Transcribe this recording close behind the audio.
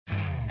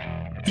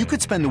You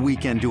could spend the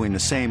weekend doing the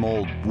same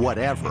old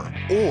whatever,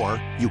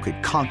 or you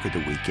could conquer the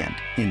weekend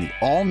in the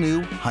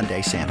all-new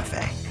Hyundai Santa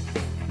Fe.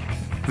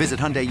 Visit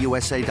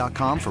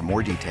HyundaiUSA.com for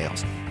more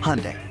details.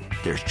 Hyundai,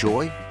 there's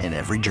joy in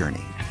every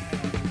journey.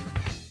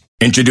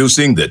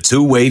 Introducing the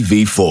two-way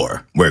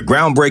V4, where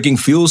groundbreaking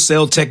fuel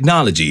cell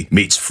technology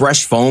meets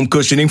fresh foam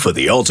cushioning for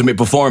the ultimate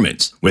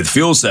performance. With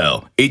Fuel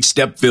Cell, each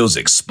step feels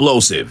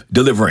explosive,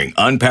 delivering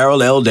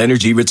unparalleled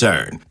energy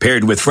return.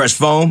 Paired with fresh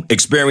foam,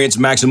 experience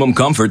maximum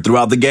comfort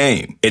throughout the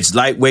game. Its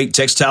lightweight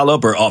textile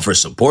upper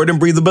offers support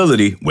and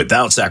breathability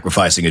without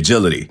sacrificing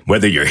agility.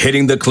 Whether you're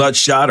hitting the clutch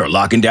shot or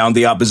locking down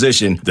the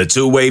opposition, the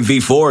two-way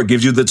V4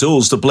 gives you the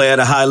tools to play at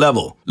a high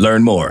level.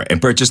 Learn more and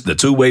purchase the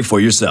two-way for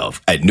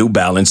yourself at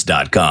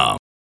newbalance.com.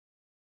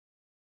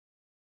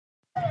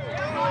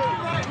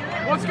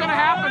 What's going to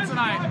happen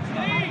tonight?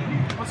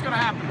 What's going to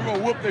happen? We're going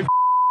to whoop their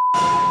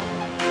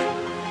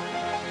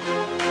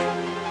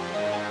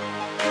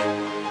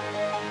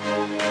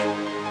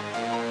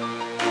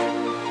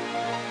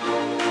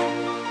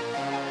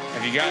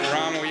Have you gotten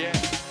Rommel yet?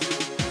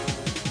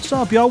 What's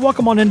up, y'all?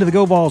 Welcome on into the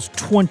Go Vols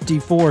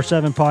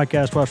 24/7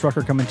 podcast. Wes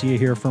Rucker coming to you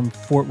here from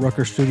Fort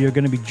Rucker Studio.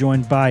 Going to be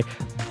joined by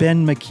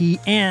Ben McKee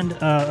and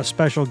a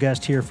special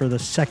guest here for the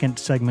second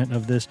segment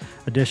of this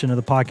edition of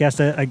the podcast,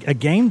 a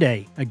game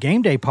day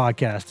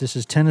podcast. This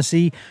is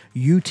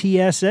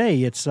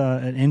Tennessee-UTSA. It's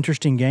an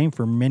interesting game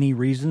for many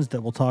reasons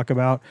that we'll talk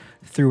about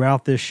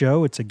throughout this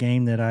show. It's a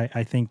game that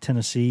I think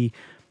Tennessee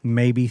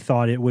maybe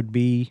thought it would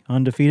be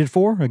undefeated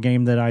for, a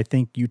game that I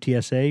think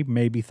UTSA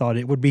maybe thought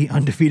it would be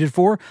undefeated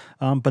for,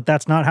 but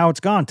that's not how it's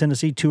gone.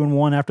 Tennessee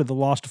 2-1 after the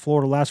loss to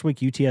Florida last week.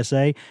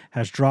 UTSA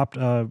has dropped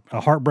a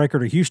heartbreaker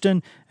to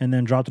Houston and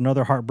then dropped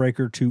another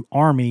heartbreaker to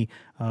Army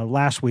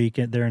last week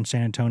there in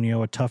San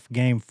Antonio. A tough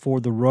game for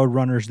the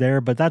Roadrunners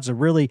there, but that's a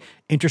really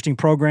interesting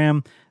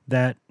program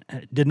that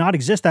did not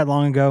exist that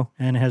long ago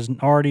and has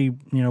already,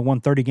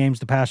 won 30 games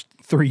the past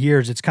 3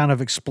 years. It's kind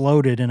of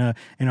exploded in a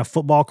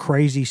football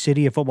crazy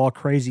city, a football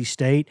crazy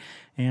state,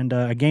 and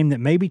a game that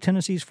maybe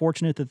Tennessee's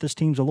fortunate that this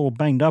team's a little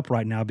banged up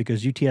right now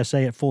because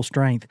UTSA at full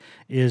strength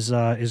is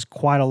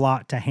quite a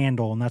lot to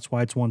handle, and that's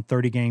why it's won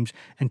 30 games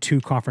and 2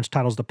 conference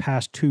titles the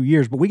past 2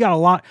 years. But we got a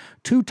lot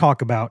to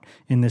talk about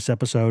in this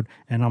episode,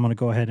 and I'm going to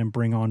go ahead and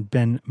bring on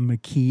Ben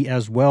McKee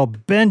as well.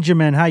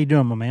 Benjamin, how you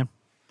doing, my man?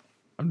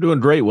 I'm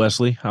doing great,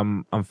 Wesley.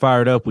 I'm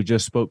fired up. We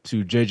just spoke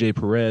to JJ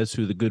Perez,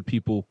 who the good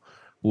people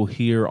will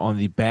hear on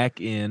the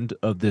back end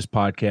of this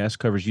podcast,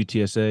 covers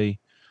UTSA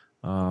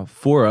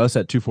for us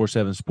at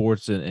 247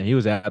 Sports, and he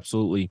was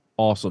absolutely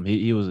awesome.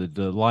 He was a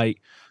delight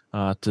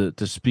to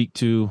speak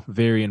to,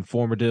 very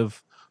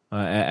informative,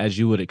 as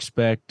you would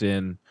expect.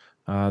 And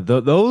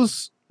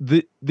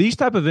these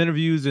type of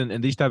interviews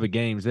and these type of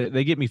games,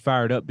 they get me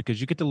fired up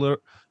because you get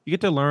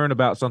to learn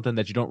about something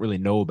that you don't really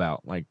know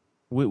about, like.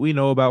 We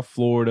know about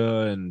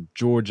Florida and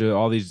Georgia,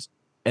 all these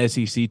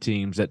SEC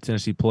teams that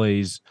Tennessee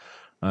plays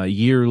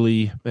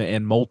yearly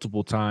and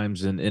multiple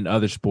times in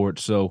other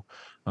sports. So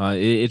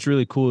it's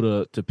really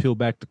cool to peel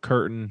back the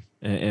curtain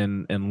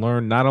and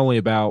learn not only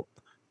about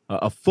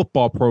a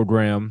football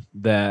program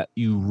that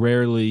you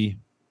rarely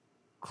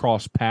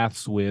cross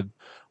paths with,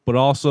 but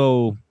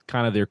also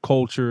kind of their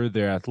culture,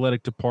 their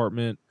athletic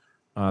department.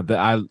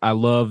 That I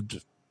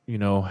loved.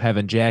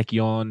 Having Jackie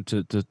on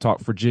to talk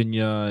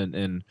Virginia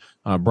and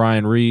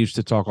Brian Reeves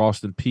to talk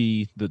Austin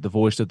Peay, the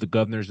voice of the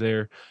Governors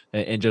there,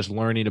 and just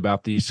learning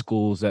about these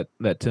schools that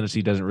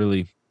Tennessee doesn't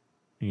really,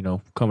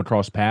 come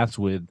across paths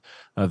with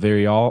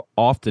very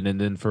often. And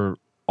then for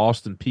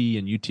Austin Peay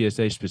and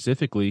UTSA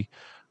specifically,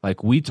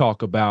 like we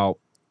talk about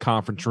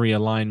conference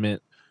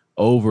realignment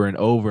over and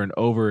over and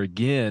over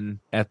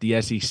again at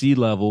the SEC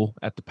level,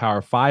 at the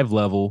Power 5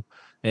 level,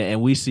 and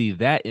we see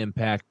that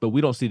impact, but we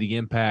don't see the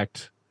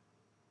impact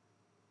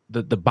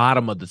the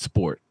bottom of the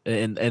sport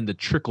and the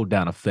trickle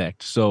down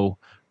effect. So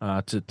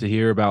to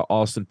hear about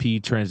Austin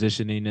Peay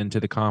transitioning into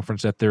the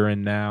conference that they're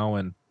in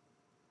now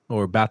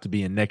or about to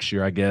be in next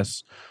year, I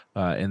guess.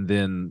 And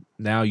then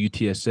now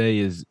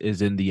UTSA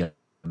is in the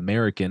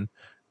American.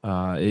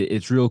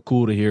 It's real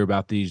cool to hear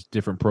about these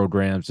different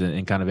programs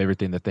and kind of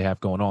everything that they have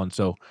going on.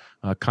 So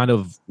kind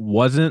of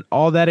wasn't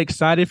all that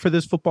excited for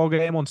this football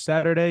game on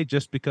Saturday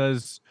just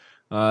because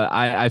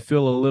I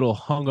feel a little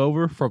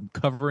hungover from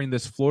covering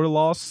this Florida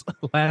loss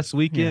last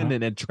weekend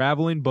and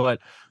traveling,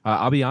 but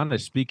I'll be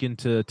honest, speaking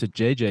to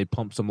JJ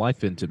pumped some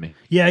life into me.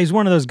 Yeah, he's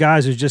one of those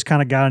guys who's just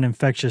kind of got an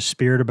infectious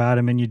spirit about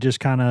him, and you just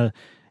kind of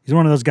he's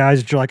one of those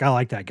guys that you're like, I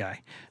like that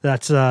guy.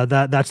 That's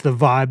that's the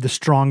vibe, the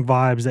strong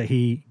vibes that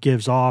he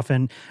gives off.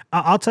 And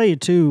I'll tell you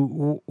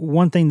too,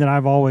 one thing that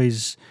I've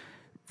always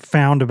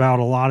found about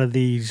a lot of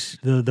these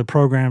the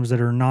programs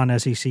that are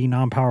non-SEC,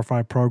 non-Power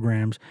 5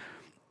 programs.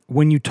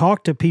 when you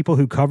talk to people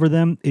who cover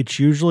them, it's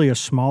usually a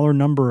smaller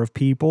number of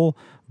people,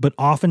 but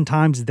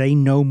oftentimes they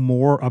know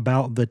more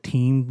about the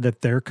team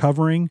that they're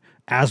covering,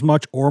 as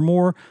much or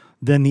more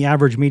than the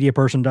average media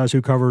person does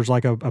who covers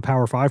like a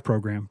Power 5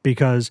 program,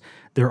 because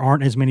there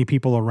aren't as many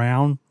people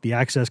around. The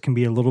access can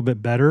be a little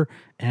bit better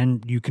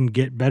and you can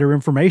get better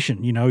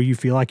information. You know, you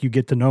feel like you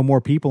get to know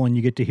more people and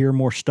you get to hear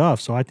more stuff.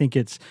 So I think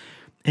it's,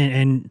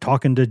 and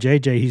talking to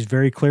JJ, he's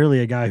very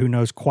clearly a guy who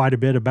knows quite a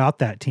bit about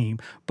that team,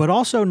 but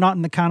also not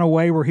in the kind of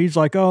way where he's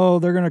like, oh,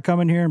 they're going to come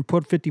in here and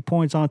put 50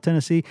 points on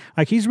Tennessee.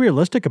 Like, he's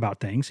realistic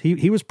about things.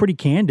 He was pretty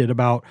candid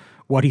about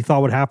what he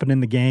thought would happen in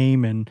the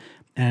game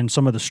and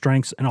some of the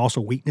strengths and also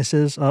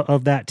weaknesses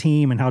of that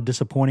team and how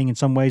disappointing in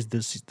some ways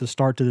the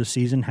start to the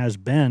season has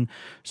been.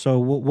 So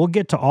we'll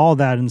get to all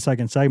that in the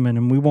second segment,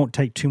 and we won't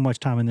take too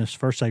much time in this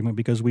first segment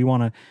because we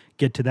want to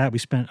get to that. We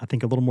spent, I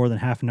think, a little more than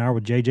half an hour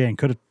with JJ and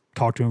could have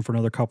talked to him for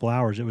another couple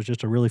hours. It was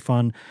just a really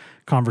fun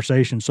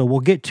conversation. So we'll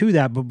get to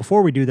that. But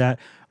before we do that,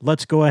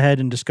 let's go ahead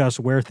and discuss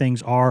where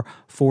things are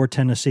for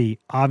Tennessee.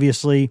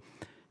 Obviously,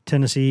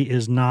 Tennessee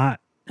is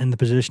not in the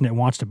position it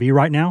wants to be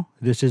right now.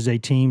 This is a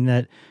team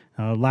that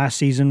last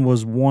season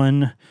was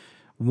one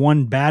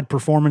bad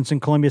performance in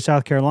Columbia,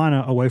 South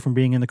Carolina away from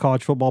being in the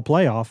college football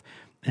playoff.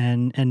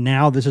 And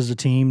now this is a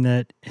team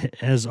that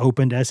has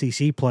opened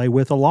SEC play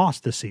with a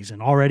loss this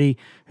season. Already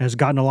has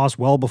gotten a loss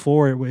well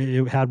before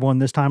it had one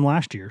this time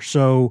last year.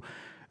 So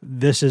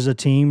this is a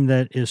team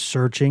that is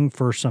searching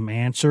for some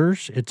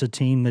answers. It's a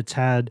team that's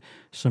had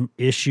some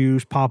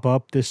issues pop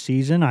up this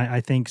season.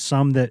 I think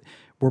some that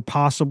were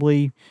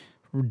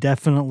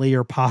definitely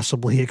or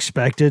possibly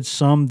expected,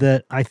 some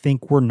that I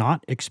think were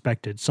not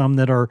expected, some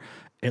that are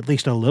at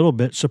least a little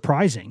bit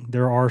surprising.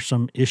 There are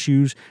some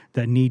issues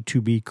that need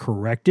to be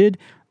corrected,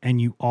 and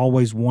you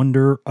always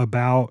wonder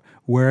about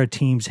where a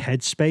team's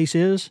headspace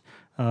is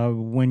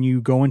when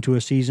you go into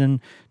a season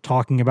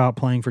talking about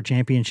playing for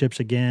championships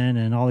again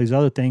and all these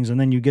other things, and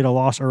then you get a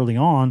loss early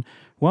on.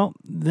 Well,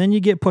 then you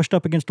get pushed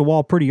up against the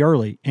wall pretty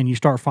early, and you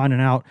start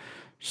finding out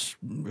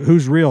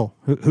who's real,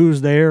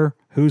 who's there,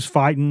 who's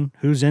fighting,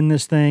 who's in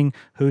this thing,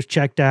 who's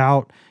checked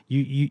out.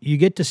 You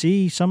get to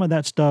see some of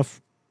that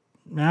stuff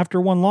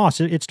after one loss.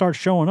 It starts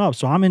showing up.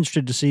 So I'm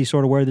interested to see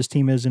sort of where this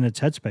team is in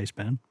its headspace,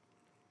 Ben.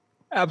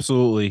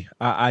 Absolutely.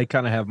 I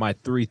kind of have my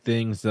three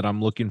things that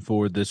I'm looking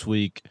for this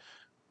week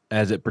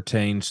as it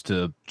pertains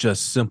to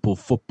just simple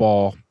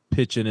football,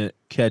 pitching it,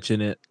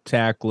 catching it,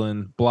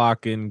 tackling,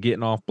 blocking,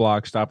 getting off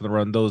blocks, stopping the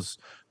run, those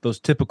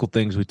typical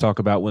things we talk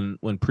about when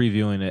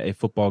previewing a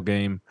football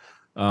game.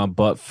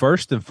 But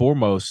first and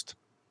foremost,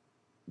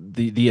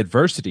 the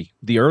adversity,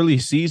 the early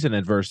season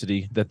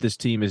adversity that this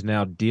team is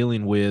now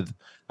dealing with,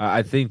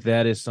 I think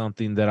that is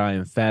something that I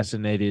am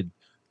fascinated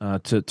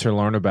to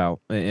learn about.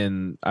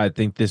 And I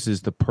think this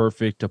is the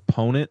perfect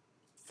opponent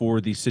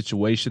for the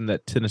situation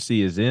that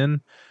Tennessee is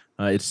in.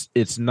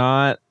 It's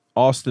not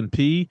Austin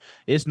Peay.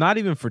 It's not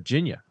even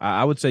Virginia.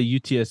 I would say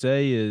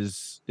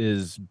UTSA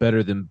is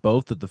better than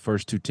both of the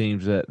first two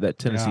teams that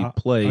Tennessee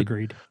played.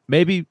 Agreed.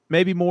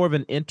 Maybe more of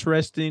an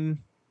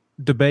interesting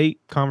debate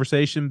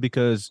conversation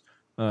because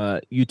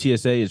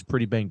UTSA is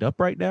pretty banged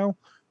up right now.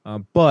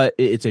 But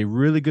it's a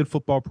really good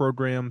football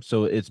program,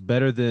 so it's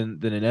better than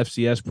an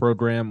FCS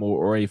program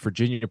or a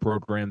Virginia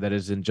program that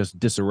is in just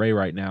disarray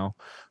right now.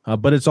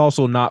 But it's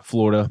also not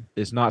Florida.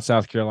 It's not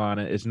South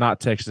Carolina. It's not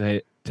Texas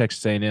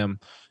A&M.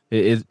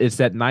 It's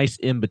that nice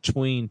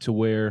in-between to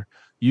where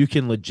you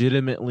can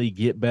legitimately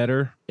get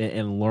better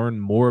and learn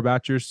more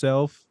about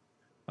yourself.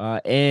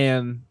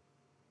 And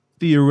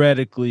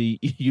theoretically,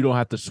 you don't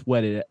have to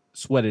sweat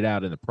it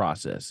out in the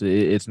process.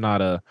 It's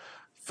not a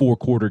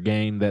 4-quarter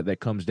game that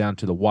comes down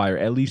to the wire.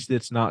 At least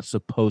it's not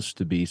supposed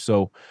to be.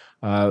 So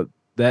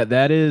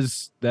that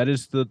is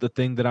the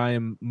thing that I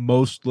am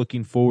most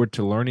looking forward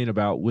to learning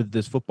about with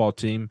this football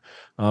team,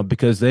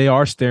 because they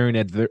are staring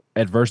at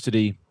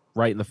adversity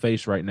right in the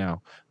face right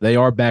now. They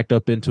are backed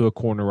up into a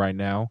corner right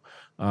now.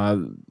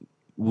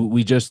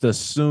 We just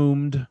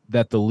assumed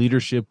that the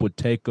leadership would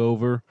take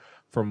over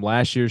from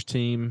last year's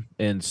team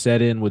and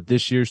set in with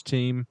this year's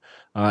team.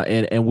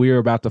 And we are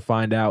about to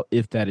find out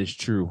if that is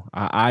true.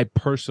 I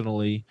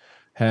personally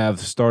have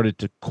started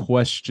to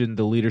question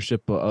the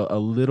leadership a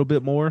little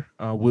bit more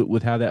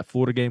with how that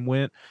Florida game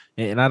went.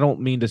 And I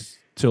don't mean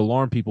to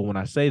alarm people when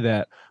I say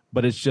that,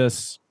 but it's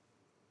just,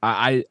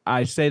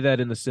 I say that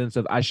in the sense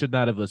of I should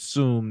not have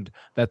assumed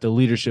that the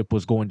leadership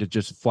was going to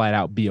just flat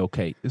out be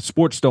okay.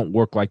 Sports don't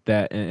work like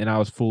that, and I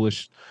was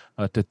foolish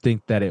to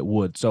think that it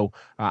would. So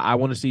I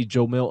want to see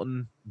Joe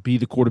Milton be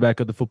the quarterback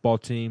of the football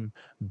team,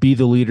 be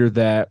the leader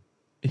that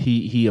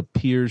he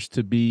appears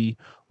to be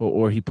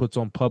or he puts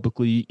on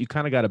publicly. You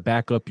kind of got to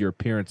back up your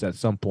appearance at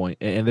some point.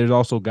 And there's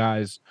also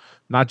guys,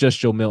 not just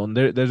Joe Milton,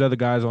 there's other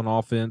guys on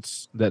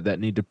offense that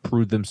need to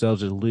prove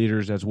themselves as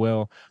leaders as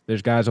well.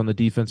 There's guys on the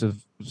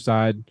defensive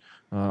side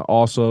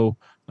also.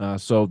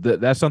 So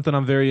that's something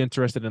I'm very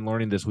interested in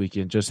learning this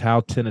weekend, just how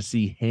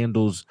Tennessee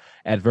handles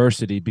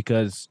adversity,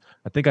 because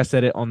I think I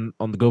said it on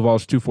the Go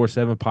Vols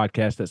 247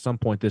 podcast at some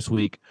point this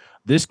week.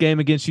 This game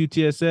against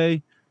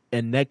UTSA,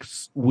 and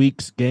next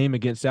week's game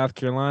against South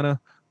Carolina,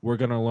 we're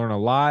going to learn a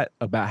lot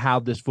about how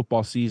this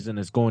football season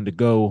is going to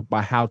go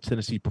by how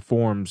Tennessee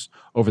performs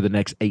over the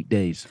next 8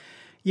 days.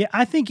 Yeah,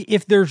 I think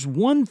if there's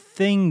one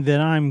thing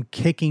that I'm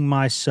kicking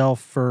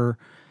myself for,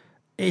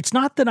 it's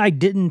not that I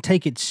didn't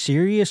take it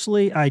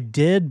seriously. I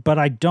did, but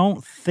I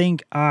don't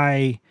think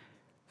I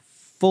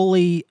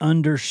fully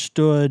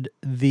understood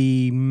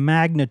the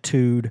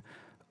magnitude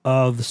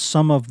of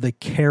some of the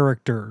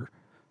character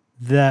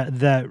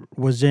that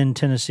was in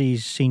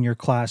Tennessee's senior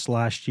class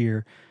last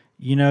year.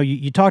 You know,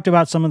 you talked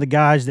about some of the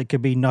guys that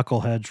could be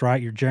knuckleheads, right?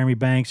 Your Jeremy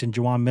Banks and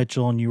Juwan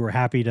Mitchell, and you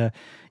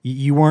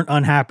weren't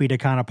unhappy to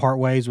kind of part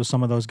ways with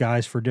some of those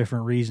guys for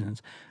different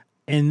reasons.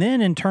 And then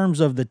in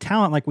terms of the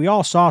talent, like we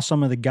all saw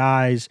some of the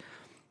guys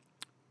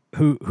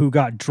who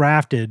got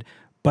drafted,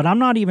 but I'm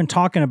not even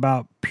talking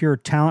about pure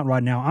talent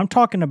right now. I'm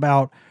talking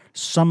about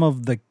some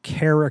of the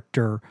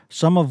character,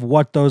 some of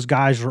what those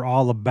guys are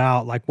all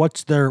about. Like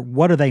what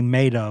are they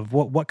made of?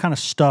 What kind of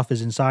stuff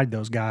is inside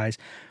those guys?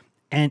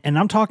 And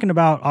I'm talking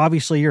about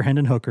obviously your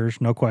Hendon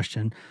Hookers, no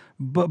question,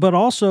 but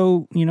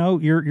also, you know,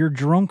 your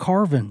Jerome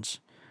Carvins,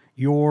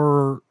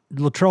 your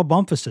Latrell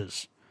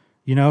Bumphuses,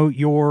 you know,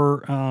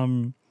 your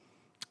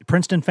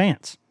Princeton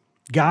Fants,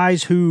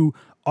 guys who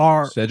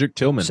are Cedric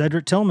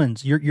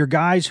Tillmans, your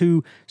guys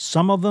who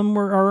some of them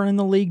are in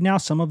the league now,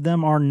 some of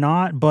them are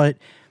not, but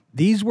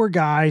these were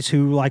guys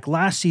who, like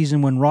last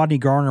season when Rodney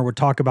Garner would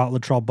talk about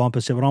Latrell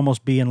Bumpus, it would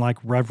almost be in like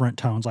reverent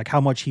tones, like how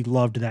much he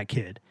loved that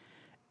kid.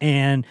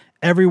 And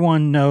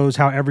everyone knows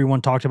how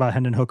everyone talked about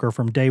Hendon Hooker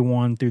from day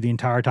one through the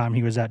entire time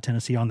he was at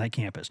Tennessee on that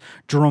campus.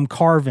 Jerome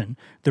Carvin,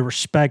 the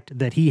respect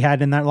that he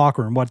had in that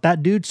locker room. What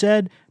that dude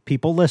said,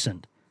 people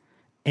listened.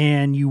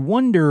 And you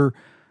wonder,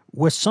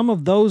 with some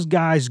of those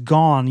guys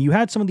gone, you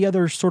had some of the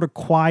other sort of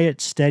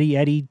quiet, steady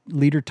Eddie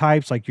leader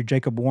types like your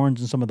Jacob Warrens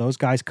and some of those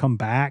guys come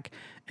back,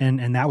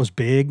 and that was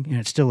big, and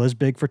it still is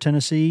big for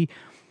Tennessee.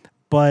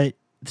 But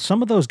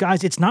some of those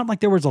guys, it's not like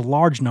there was a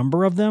large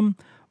number of them,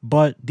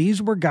 but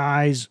these were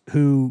guys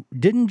who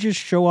didn't just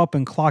show up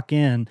and clock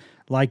in.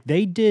 Like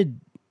they did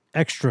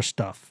extra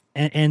stuff,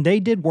 and they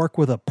did work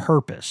with a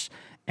purpose,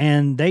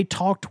 and they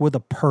talked with a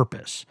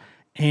purpose.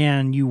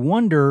 And you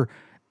wonder,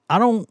 I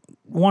don't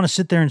want to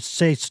sit there and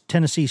say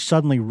Tennessee's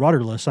suddenly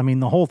rudderless. I mean,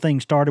 the whole thing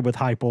started with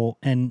Heupel,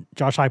 and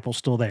Josh Heupel's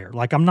still there.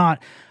 Like I'm not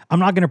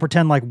going to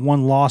pretend like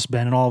one loss,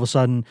 Ben, and all of a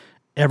sudden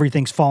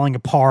everything's falling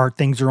apart,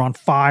 things are on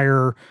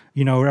fire,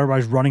 you know,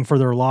 everybody's running for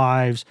their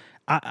lives.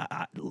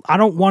 I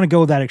don't want to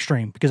go that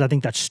extreme because I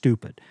think that's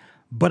stupid.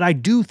 But I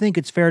do think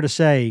it's fair to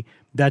say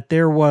that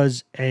there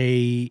was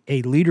a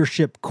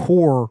leadership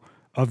core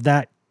of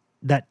that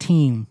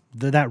team,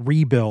 that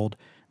rebuild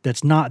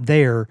that's not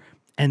there.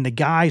 And the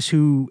guys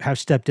who have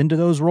stepped into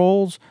those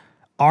roles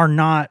are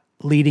not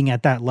leading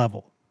at that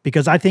level.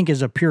 Because I think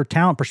as a pure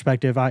talent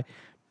perspective, I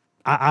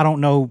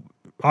don't know,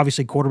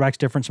 obviously quarterback's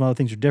different, some other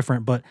things are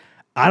different, but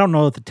I don't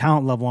know that the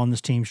talent level on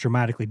this team is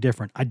dramatically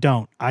different. I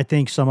don't. I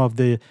think some of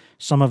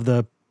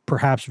the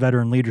perhaps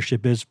veteran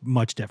leadership is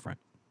much different.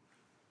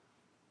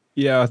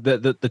 Yeah,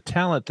 the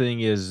talent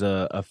thing is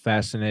a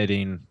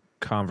fascinating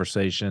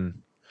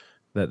conversation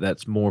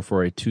that's more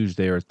for a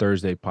Tuesday or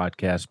Thursday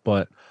podcast.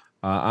 But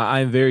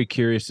I'm very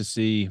curious to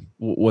see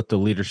what the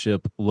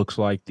leadership looks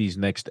like these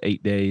next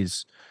 8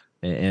 days,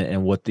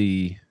 and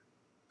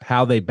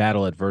how they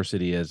battle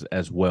adversity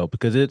as well,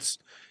 because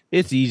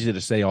it's easy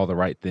to say all the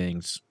right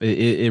things.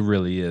 It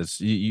really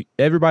is.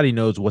 Everybody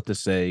knows what to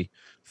say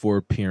for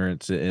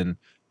appearance and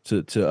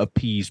to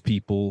appease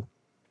people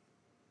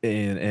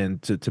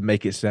and to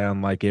make it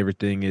sound like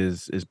everything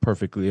is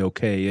perfectly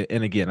okay.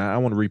 And again, I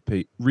want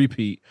to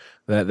repeat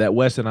that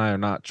Wes and I are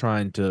not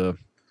trying to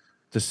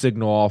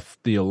signal off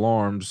the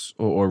alarms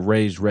or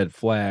raise red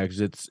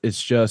flags.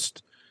 It's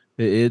just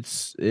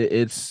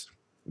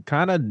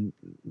kind of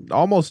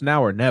almost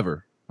now or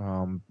never.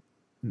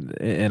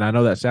 And I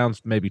know that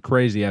sounds maybe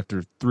crazy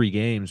after 3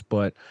 games,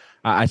 but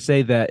I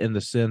say that in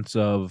the sense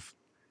of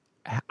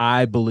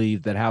I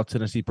believe that how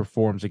Tennessee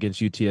performs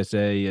against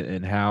UTSA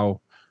and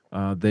how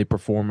they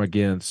perform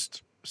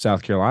against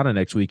South Carolina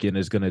next weekend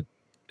is going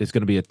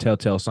to be a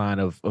telltale sign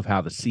of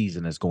how the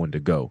season is going to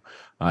go.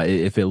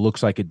 If it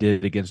looks like it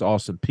did against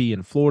Austin Peay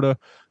in Florida,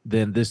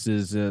 then this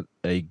isn't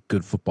a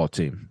good football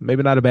team.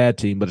 Maybe not a bad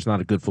team, but it's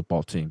not a good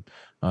football team.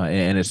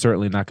 And it's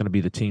certainly not going to be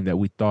the team that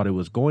we thought it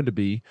was going to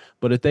be.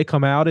 But if they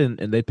come out and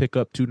they pick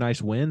up 2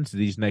 nice wins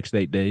these next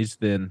 8 days,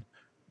 then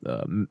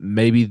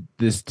maybe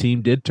this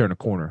team did turn a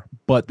corner.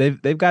 But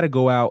they've got to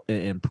go out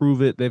and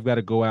prove it. They've got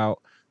to go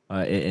out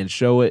and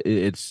show it.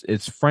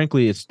 It's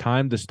frankly, it's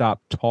time to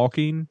stop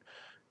talking,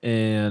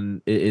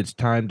 and it's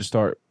time to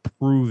start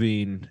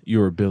proving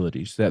your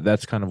abilities.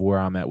 That's kind of where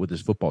I'm at with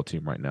this football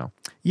team right now.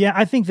 Yeah,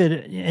 I think that,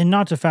 and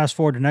not to fast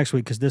forward to next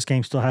week because this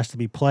game still has to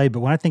be played,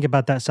 but when I think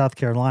about that South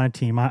Carolina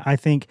team, I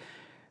think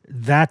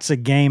that's a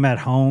game at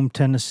home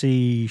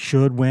Tennessee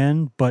should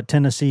win, but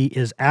Tennessee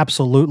is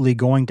absolutely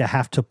going to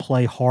have to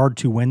play hard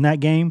to win that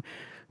game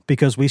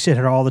because we sit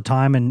here all the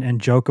time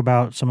and joke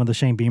about some of the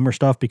Shane Beamer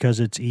stuff because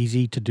it's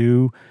easy to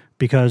do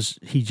because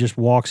he just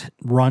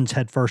runs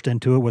headfirst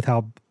into it with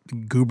how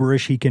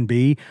gooberish he can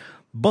be.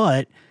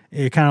 But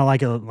it kind of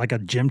like a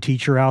gym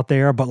teacher out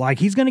there, but like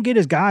he's going to get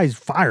his guys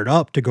fired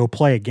up to go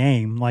play a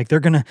game. Like they're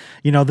going to,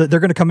 they're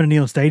going to come into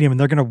Neyland Stadium and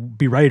they're going to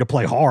be ready to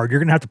play hard. You're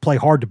going to have to play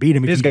hard to beat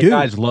him. His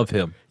guys love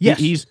him.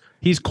 Yes.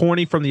 He's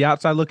corny from the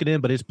outside looking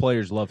in, but his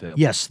players love him.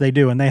 Yes, they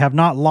do. And they have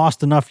not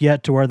lost enough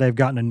yet to where they've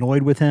gotten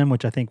annoyed with him,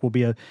 which I think will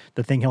be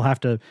the thing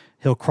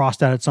he'll cross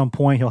that at some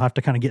point. He'll have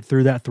to kind of get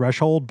through that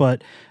threshold.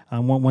 But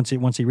once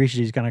he reaches,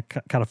 he's going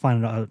to kind of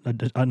find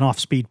an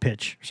off-speed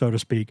pitch, so to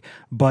speak.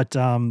 But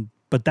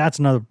that's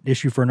another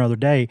issue for another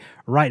day.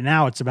 Right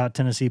now, it's about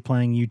Tennessee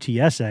playing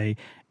UTSA.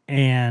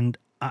 And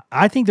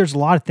I think there's a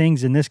lot of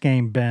things in this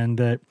game, Ben,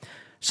 that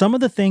some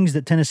of the things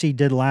that Tennessee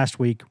did last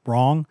week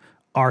wrong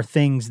are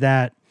things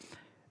that,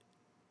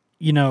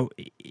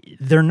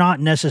 they're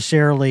not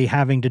necessarily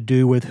having to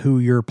do with who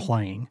you're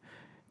playing.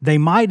 They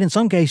might, in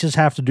some cases,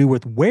 have to do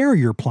with where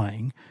you're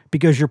playing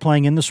because you're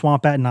playing in the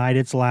swamp at night.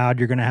 It's loud.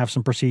 You're going to have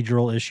some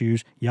procedural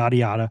issues, yada,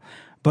 yada.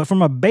 But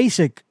from a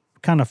basic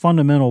kind of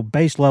fundamental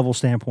base level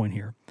standpoint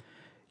here,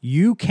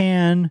 you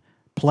can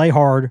play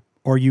hard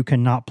or you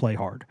cannot play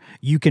hard.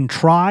 You can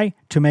try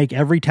to make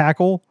every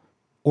tackle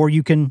or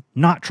you can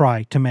not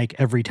try to make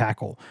every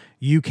tackle.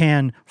 You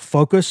can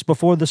focus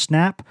before the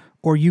snap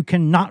or you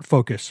cannot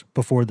focus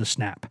before the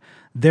snap.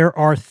 There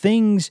are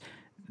things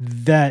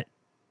that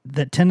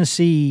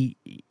Tennessee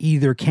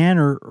either can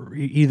or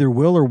either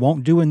will or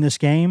won't do in this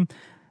game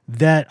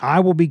that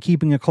I will be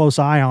keeping a close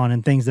eye on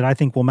and things that I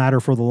think will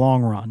matter for the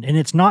long run. And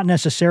it's not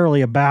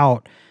necessarily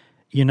about,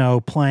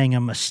 playing a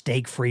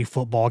mistake-free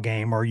football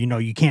game or,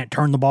 you can't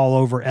turn the ball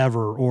over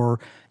ever or,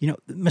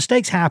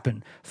 mistakes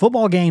happen.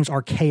 Football games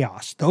are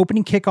chaos. The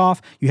opening kickoff,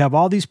 you have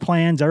all these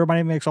plans.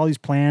 Everybody makes all these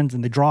plans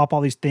and they draw up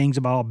all these things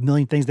about a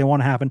million things they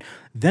want to happen.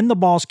 Then the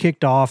ball's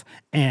kicked off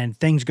and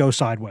things go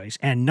sideways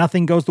and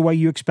nothing goes the way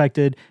you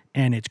expected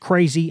and it's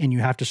crazy and you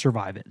have to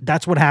survive it.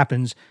 That's what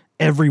happens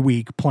every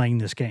week playing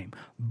this game.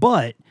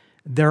 But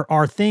there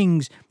are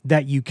things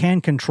that you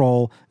can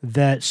control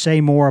that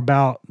say more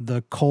about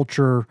the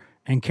culture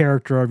and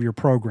character of your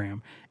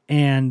program.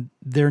 And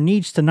there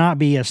needs to not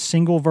be a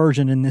single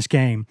version in this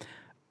game,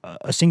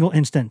 a single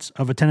instance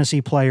of a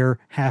Tennessee player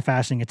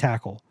half-assing a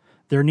tackle.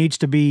 There needs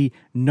to be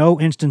no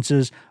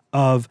instances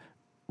of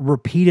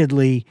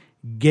repeatedly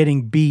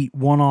getting beat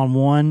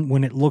one-on-one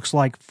when it looks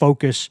like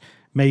focus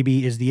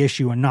maybe is the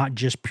issue and not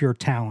just pure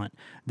talent.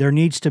 There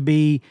needs to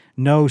be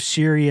no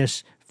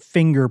serious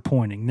finger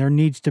pointing. There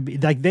needs to be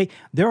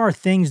there are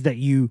things that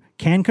you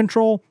can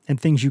control and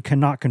things you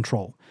cannot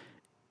control.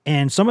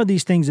 And some of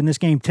these things in this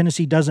game,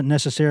 Tennessee doesn't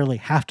necessarily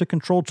have to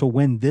control to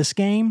win this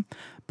game,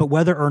 but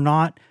whether or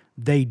not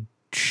they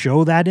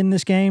show that in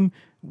this game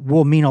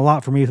will mean a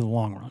lot for me for the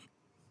long run.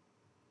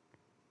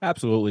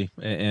 Absolutely.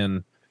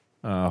 And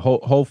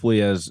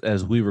hopefully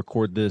as we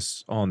record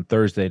this on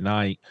Thursday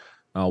night,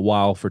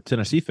 while for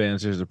Tennessee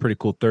fans, there's a pretty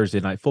cool Thursday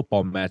night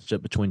football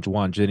matchup between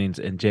Juwan Jennings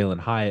and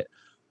Jalen Hyatt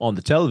on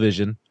the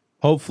television.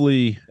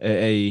 Hopefully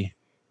a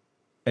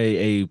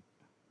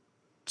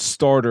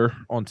starter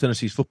on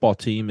Tennessee's football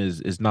team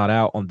is not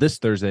out on this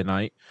Thursday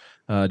night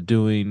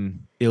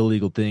doing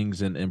illegal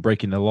things and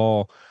breaking the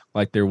law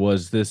like there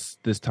was this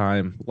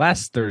time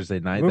last Thursday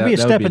night. It would be a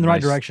step in the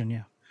right direction,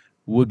 yeah.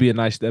 Would be a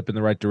nice step in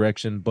the right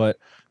direction. But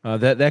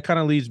that kind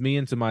of leads me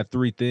into my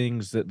three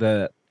things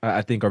that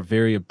I think are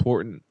very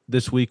important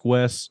this week,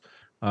 Wes.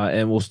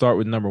 And we'll start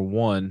with number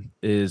one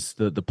is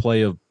the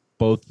play of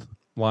both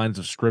lines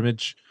of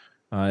scrimmage.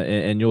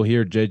 And you'll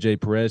hear J.J.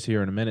 Perez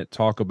here in a minute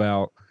talk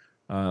about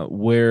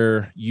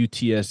where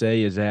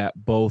UTSA is at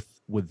both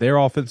with their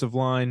offensive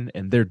line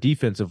and their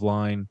defensive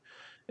line.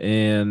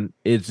 And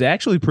it's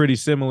actually pretty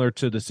similar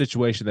to the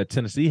situation that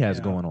Tennessee has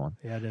going on.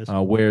 Yeah, it is.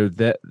 Where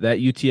that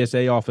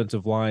UTSA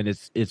offensive line,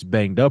 it's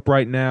banged up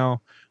right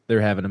now.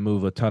 They're having to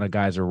move a ton of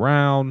guys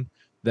around.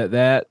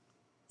 That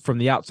from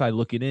the outside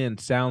looking in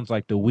sounds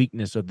like the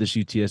weakness of this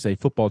UTSA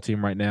football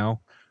team right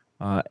now.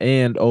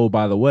 And, oh,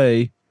 by the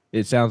way,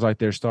 it sounds like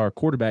their star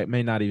quarterback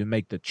may not even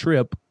make the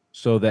trip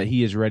so that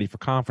he is ready for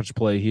conference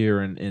play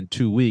here in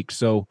 2 weeks.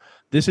 So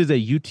this is a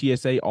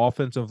UTSA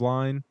offensive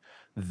line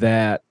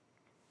that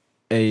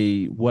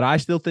what I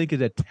still think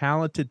is a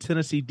talented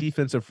Tennessee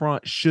defensive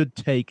front should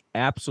take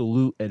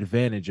absolute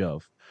advantage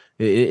of.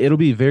 It'll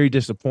be very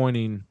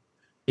disappointing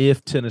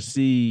if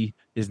Tennessee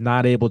is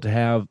not able to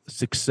have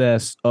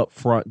success up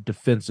front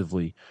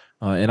defensively.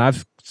 And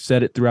I've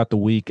said it throughout the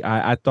week.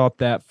 I thought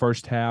that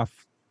first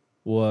half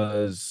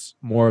was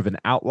more of an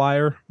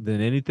outlier than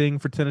anything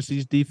for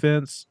Tennessee's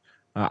defense.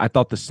 I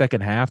thought the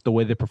second half, the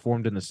way they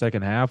performed in the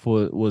second half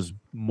was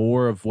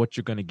more of what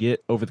you're going to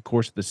get over the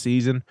course of the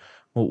season.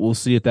 We'll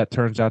see if that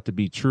turns out to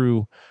be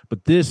true.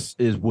 But this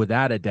is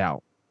without a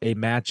doubt a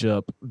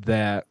matchup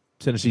that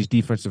Tennessee's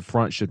defensive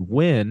front should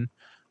win.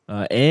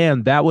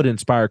 And that would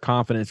inspire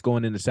confidence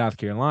going into South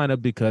Carolina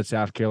because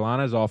South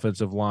Carolina's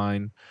offensive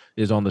line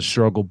is on the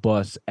struggle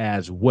bus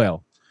as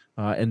well.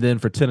 And then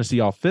for Tennessee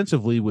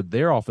offensively, with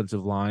their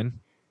offensive line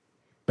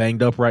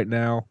banged up right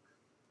now,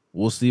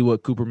 we'll see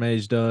what Cooper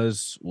Mays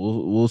does.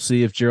 We'll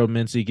see if Gerald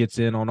Mincey gets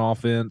in on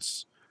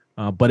offense.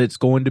 But it's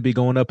going to be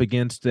going up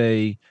against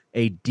a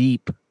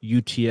deep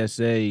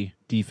UTSA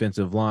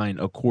defensive line,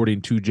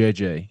 according to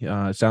JJ.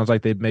 It sounds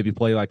like they maybe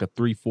play like a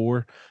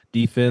 3-4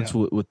 defense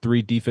with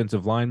three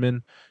defensive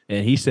linemen.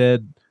 And he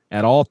said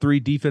at all three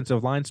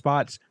defensive line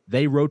spots,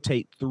 they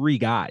rotate three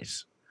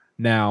guys.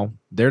 Now,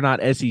 they're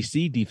not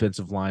SEC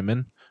defensive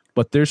linemen,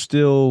 but they're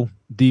still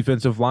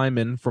defensive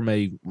linemen from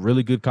a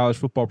really good college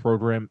football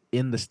program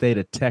in the state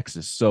of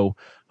Texas. So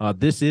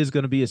this is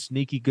going to be a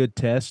sneaky good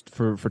test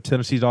for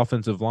Tennessee's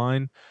offensive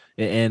line,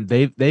 and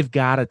they've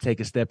got to take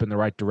a step in the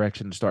right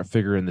direction to start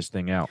figuring this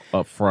thing out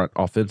up front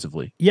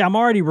offensively. Yeah, I'm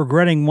already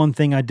regretting one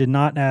thing I did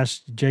not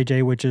ask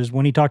JJ, which is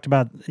when he talked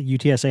about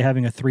UTSA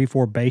having a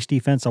 3-4 base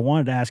defense, I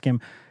wanted to ask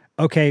him,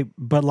 okay,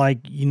 but like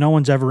no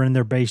one's ever in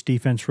their base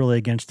defense really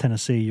against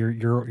Tennessee.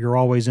 You're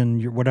always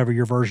in whatever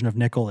your version of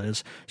nickel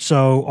is.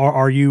 So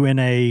are you in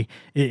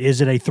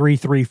is it a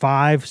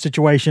 3-3-5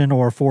 situation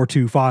or a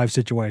 4-2-5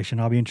 situation?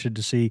 I'll be interested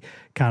to see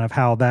kind of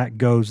how that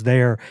goes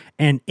there.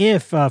 And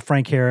if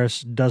Frank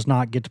Harris does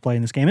not get to play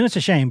in this game, and it's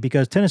a shame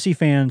because Tennessee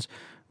fans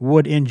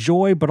would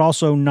enjoy but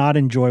also not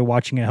enjoy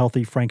watching a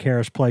healthy Frank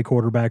Harris play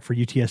quarterback for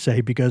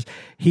UTSA because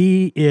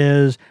he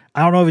is,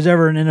 I don't know if he's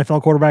ever an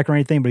NFL quarterback or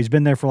anything, but he's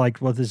been there for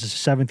this is his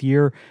 7th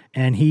year,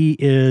 and he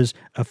is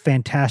a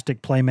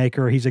fantastic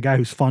playmaker. He's a guy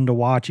who's fun to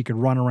watch. He can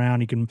run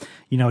around. He can,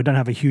 he doesn't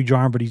have a huge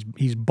arm, but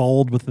he's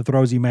bold with the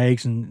throws he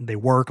makes, and they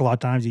work a lot of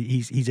times.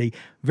 He's a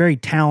very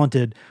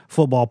talented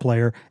football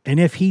player, and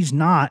if he's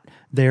not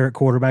there at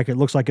quarterback, it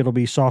looks like it'll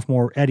be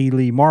sophomore Eddie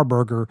Lee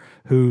Marburger,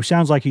 who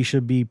sounds like he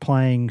should be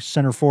playing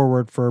center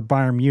forward for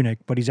Bayern Munich,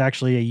 but he's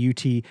actually a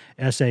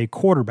UTSA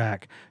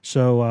quarterback.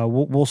 So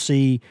we'll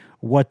see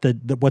what the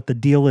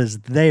deal is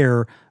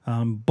there.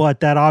 But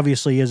that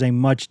obviously is a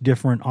much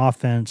different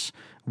offense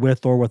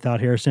with or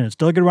without Harrison. It's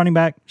still a good running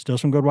back, still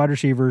some good wide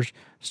receivers,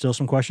 still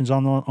some questions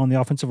on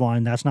the offensive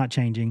line. That's not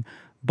changing.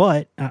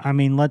 But I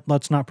mean,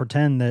 let's not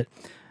pretend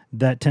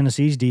that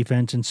Tennessee's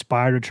defense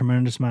inspired a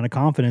tremendous amount of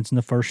confidence in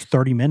the first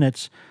 30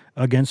 minutes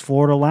against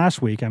Florida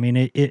last week. I mean,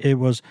 it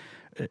was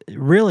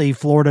really,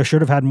 Florida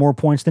should have had more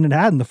points than it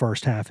had in the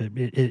first half.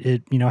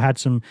 It had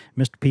some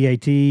missed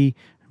PAT,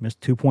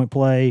 missed 2-point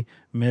play,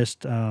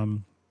 missed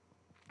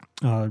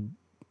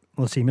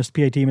missed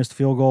PAT, missed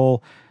field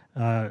goal,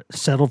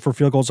 settled for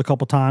field goals a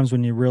couple times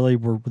when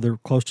they're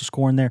close to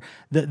scoring there.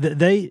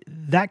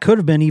 That could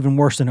have been even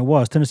worse than it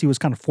was. Tennessee was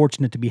kind of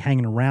fortunate to be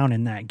hanging around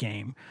in that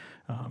game,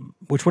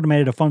 which would have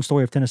made it a fun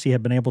story if Tennessee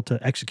had been able to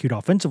execute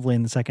offensively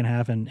in the second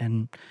half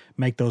and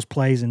make those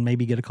plays and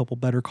maybe get a couple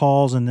better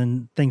calls, and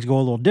then things go a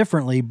little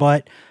differently.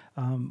 But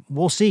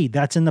we'll see.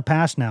 That's in the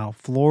past now.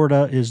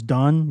 Florida is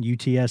done.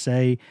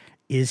 UTSA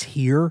is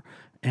here,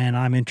 and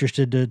I'm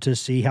interested to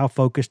see how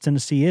focused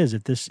Tennessee is.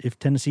 If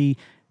Tennessee,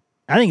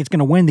 I think it's going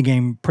to win the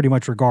game pretty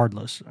much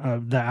regardless.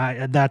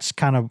 That's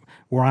kind of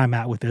where I'm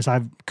at with this.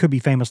 I could be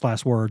famous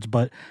last words,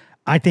 but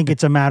I think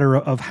it's a matter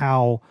of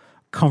how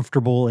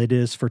comfortable it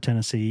is for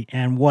Tennessee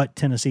and what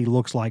Tennessee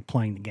looks like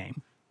playing the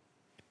game.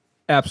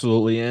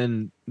 Absolutely,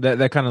 and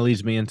that kind of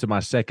leads me into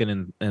my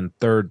second and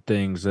third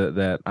things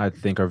that I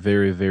think are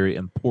very, very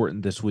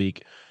important this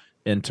week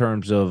in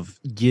terms of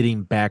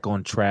getting back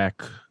on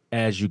track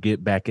as you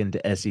get back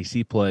into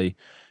SEC play.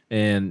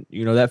 And,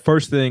 that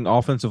first thing,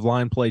 offensive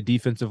line play,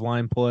 defensive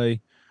line play,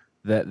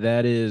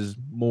 that is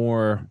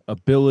more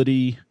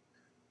ability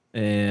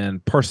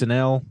and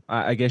personnel,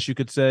 I guess you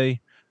could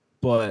say.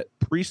 But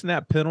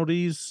pre-snap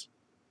penalties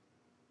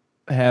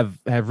have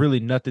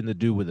really nothing to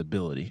do with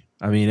ability.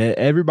 I mean,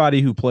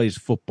 everybody who plays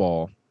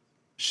football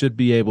should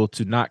be able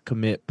to not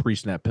commit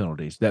pre-snap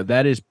penalties.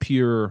 That is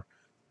pure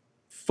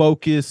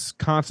focus,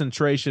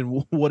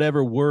 concentration,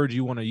 whatever word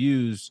you want to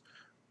use.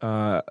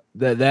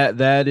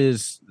 That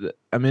is,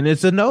 I mean,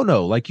 it's a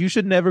no-no. Like, you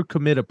should never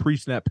commit a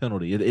pre-snap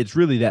penalty. It's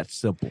really that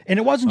simple. And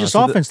it wasn't just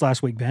offense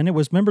last week, Ben. It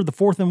was, remember, the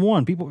 4th and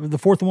 1. The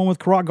 4th and 1 with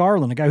Karat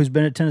Garland, a guy who's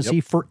been at Tennessee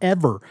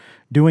forever,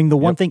 doing the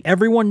one thing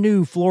everyone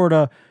knew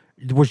Florida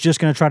was just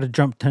going to try to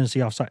jump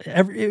Tennessee offside.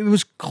 It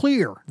was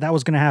clear that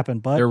was going to happen.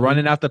 But they're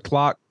running out the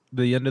clock,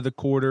 the end of the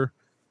quarter,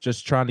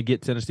 just trying to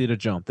get Tennessee to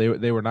jump.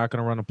 They were not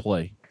going to run a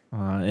play.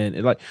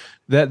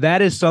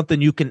 That is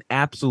something you can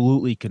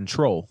absolutely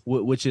control,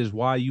 which is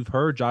why you've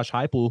heard Josh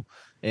Heupel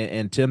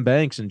and Tim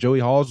Banks and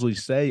Joey Halsley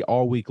say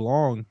all week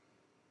long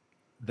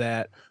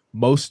that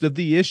most of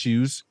the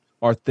issues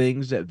are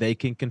things that they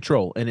can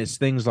control, and it's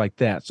things like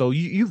that. So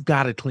you've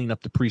got to clean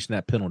up the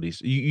pre-snap penalties.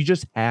 You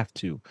just have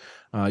to.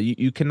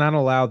 You cannot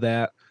allow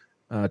that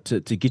to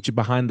get you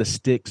behind the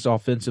sticks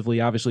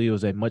offensively. Obviously, it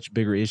was a much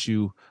bigger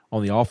issue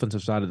on the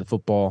offensive side of the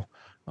football.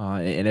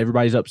 And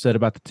everybody's upset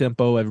about the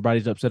tempo.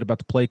 Everybody's upset about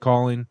the play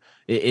calling.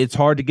 It's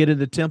hard to get in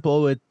the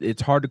tempo.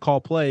 It's hard to call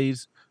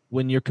plays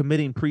when you're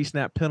committing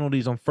pre-snap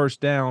penalties on first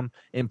down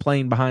and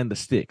playing behind the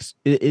sticks.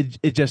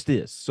 It just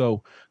is.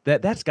 So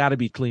that's got to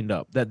be cleaned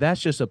up.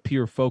 That's just a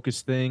pure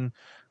focus thing.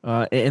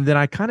 And then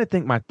I kind of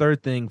think my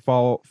third thing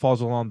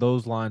falls along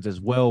those lines as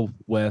well,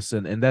 Wes,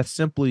 and that's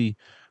simply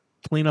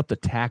clean up the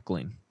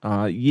tackling.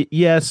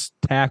 Yes,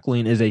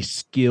 tackling is a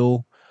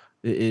skill.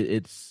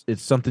 It's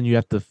something you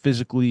have to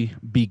physically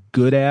be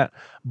good at,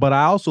 but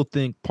I also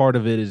think part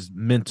of it is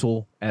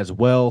mental as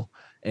well,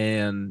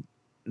 and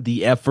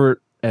the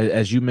effort,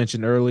 as you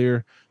mentioned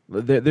earlier.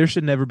 There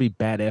should never be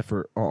bad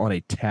effort on a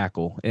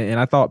tackle, and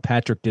I thought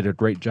Patrick did a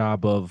great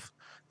job of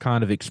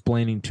kind of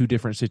explaining two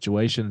different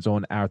situations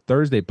on our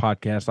Thursday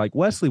podcast. Like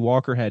Wesley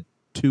Walker had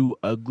two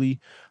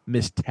ugly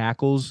missed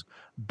tackles,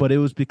 but it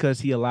was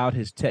because he allowed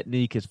his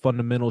technique, his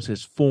fundamentals,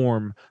 his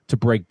form to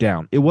break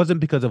down. It wasn't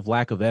because of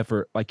lack of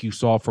effort like you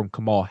saw from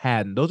Kamal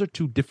Hadden. Those are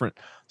two different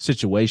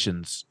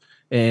situations.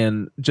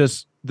 And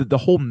just the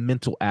whole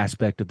mental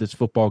aspect of this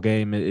football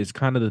game is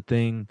kind of the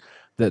thing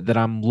that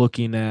I'm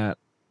looking at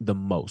the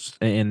most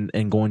and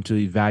going to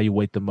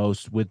evaluate the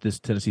most with this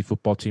Tennessee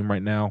football team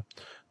right now.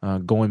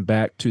 Going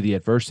back to the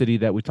adversity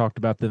that we talked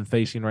about them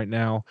facing right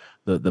now,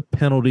 the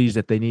penalties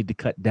that they need to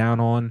cut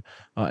down on,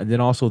 and then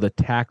also the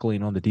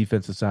tackling on the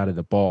defensive side of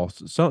the ball.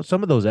 So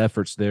some of those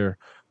efforts there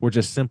were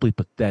just simply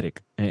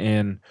pathetic.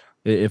 And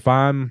if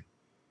I'm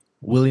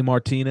Willie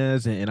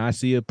Martinez and I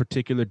see a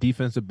particular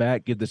defensive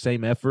back give the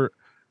same effort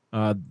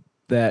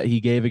that he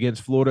gave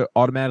against Florida,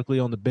 automatically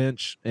on the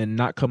bench and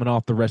not coming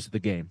off the rest of the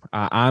game.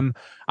 I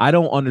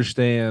don't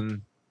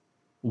understand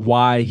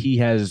why he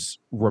has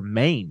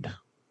remained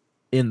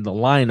in the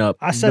lineup,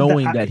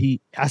 knowing that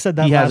he has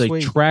a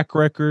track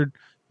record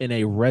and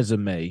a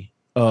resume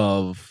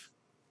of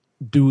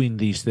doing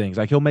these things.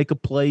 Like he'll make a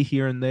play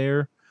here and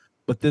there,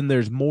 but then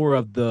there's more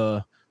of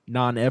the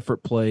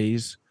non-effort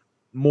plays,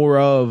 more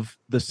of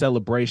the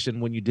celebration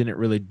when you didn't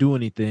really do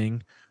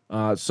anything.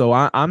 So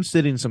I'm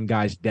sitting some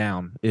guys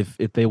down if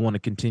they want to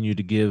continue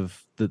to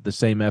give the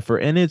same effort,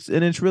 and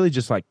it's really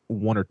just like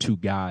one or two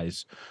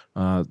guys,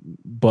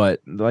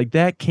 but like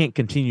that can't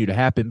continue to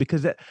happen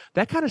because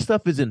that kind of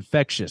stuff is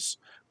infectious.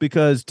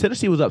 Because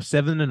Tennessee was up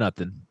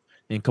 7-0,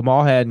 and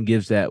Kamal Hadden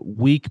gives that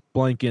weak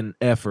blanking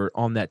effort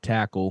on that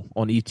tackle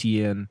on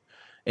ETN,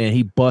 and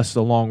he busts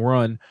a long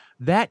run.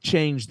 That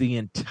changed the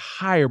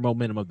entire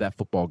momentum of that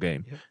football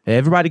game. Yep.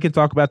 Everybody can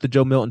talk about the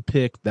Joe Milton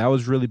pick. That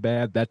was really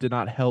bad. That did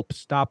not help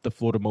stop the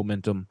Florida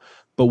momentum.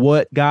 But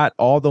what got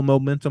all the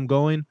momentum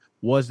going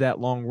was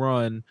that long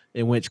run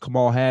in which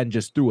Kamal Hadden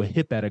just threw a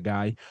hip at a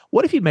guy.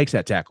 What if he makes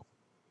that tackle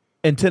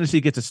and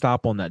Tennessee gets a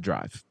stop on that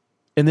drive?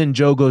 And then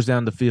Joe goes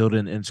down the field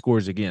and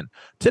scores again.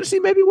 Tennessee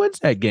maybe wins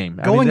that game.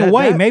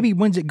 Maybe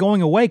wins it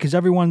going away because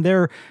everyone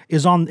there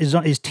is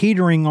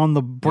teetering on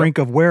the brink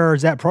of where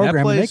is that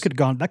program. And that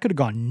could have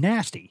gone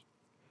nasty.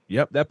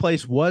 Yep, that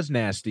place was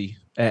nasty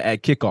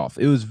at kickoff.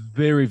 It was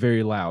very,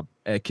 very loud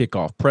at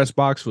kickoff. Press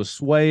box was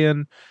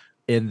swaying,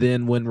 and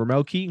then when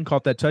Ramel Keaton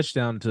caught that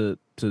touchdown to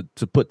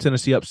put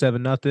Tennessee up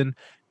 7-0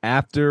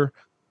 after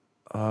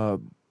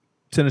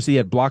Tennessee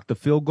had blocked the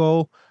field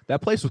goal,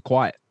 that place was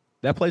quiet.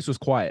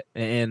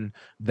 And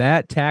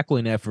that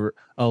tackling effort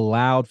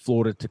allowed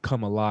Florida to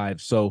come alive.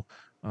 So,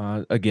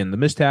 again, the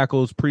missed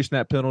tackles,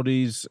 pre-snap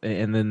penalties,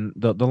 and then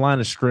the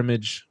line of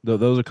scrimmage,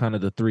 those are kind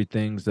of the three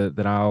things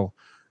that I'll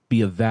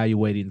be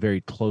evaluating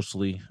very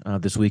closely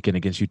this weekend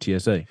against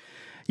UTSA.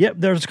 Yep,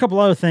 there's a couple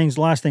other things.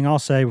 Last thing I'll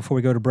say before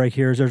we go to break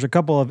here is there's a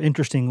couple of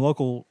interesting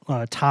local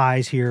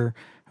ties here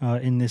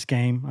in this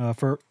game.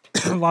 For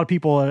a lot of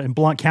people in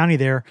Blount County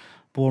there,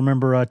 we'll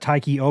remember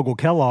Tyke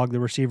Ogle-Kellogg, the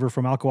receiver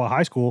from Alcoa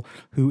High School,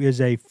 who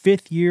is a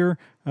fifth-year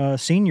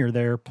senior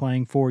there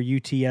playing for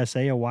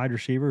UTSA, a wide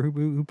receiver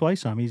who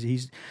plays some.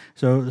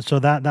 So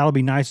that'll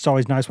be nice. It's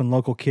always nice when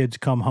local kids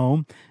come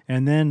home.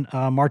 And then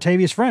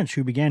Martavius French,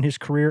 who began his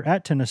career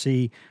at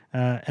Tennessee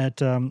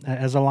as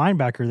a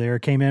linebacker there,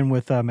 came in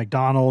with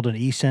McDonald and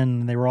Eason,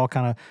 and they were all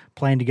kind of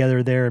playing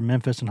together there in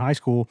Memphis in high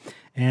school.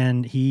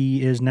 And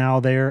he is now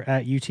there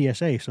at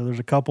UTSA. So there's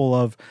a couple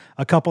of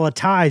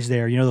ties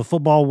there. You know, the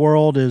football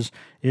world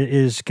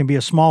can be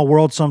a small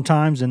world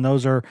sometimes, and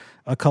those are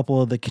a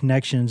couple of the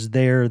connections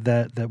there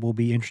that will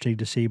be interesting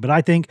to see. But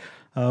I think,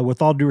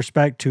 with all due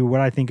respect to what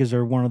I think is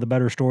one of the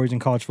better stories in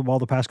college football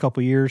the past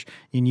couple of years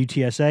in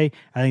UTSA,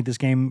 I think this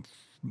game,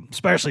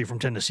 especially from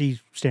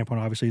Tennessee's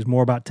standpoint, obviously, is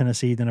more about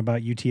Tennessee than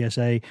about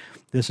UTSA.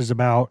 This is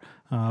about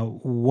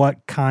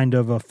what kind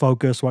of a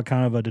focus, what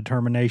kind of a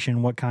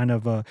determination, what kind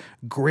of a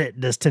grit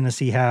does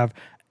Tennessee have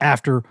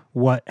after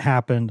what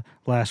happened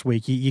last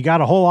week. You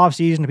got a whole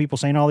offseason of people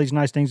saying all these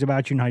nice things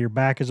about you and how you're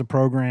back as a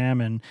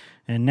program, and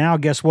now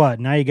guess what?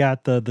 Now you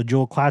got the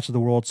Joel Klatz of the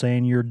world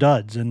saying you're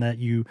duds, and that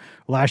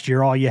last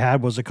year all you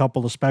had was a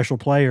couple of special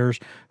players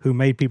who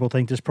made people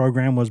think this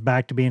program was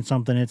back to being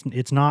something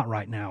it's not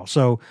right now.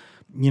 So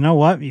you know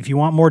what? If you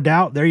want more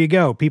doubt, there you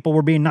go. People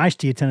were being nice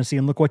to you, Tennessee,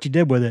 and look what you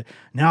did with it.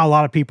 Now a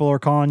lot of people are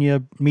calling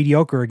you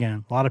mediocre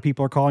again. A lot of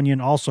people are calling you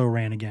an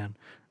also-ran again.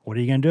 What are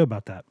you going to do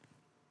about that?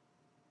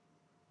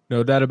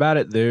 No doubt about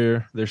it.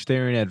 They're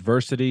staring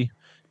adversity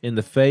in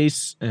the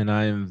face, and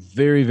I am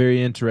very,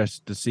 very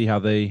interested to see how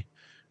they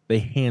they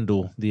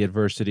handle the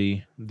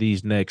adversity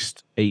these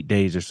next 8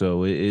 days or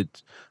so.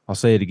 I'll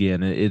say it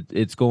again.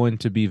 It's going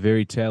to be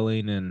very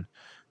telling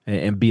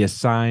and be a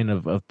sign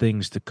of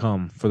things to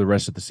come for the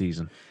rest of the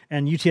season.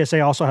 And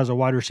UTSA also has a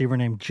wide receiver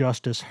named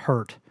Justice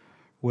Hurt,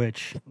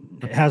 which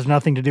has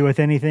nothing to do with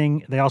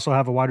anything. They also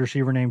have a wide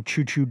receiver named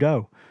Choo Choo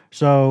Doe.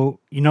 So,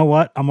 you know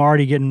what? I'm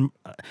already getting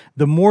 –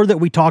 the more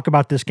that we talk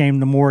about this game,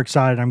 the more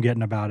excited I'm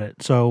getting about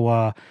it.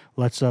 So,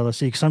 let's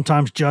see.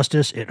 Sometimes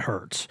justice, it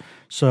hurts.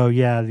 So,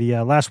 yeah,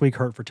 the last week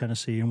hurt for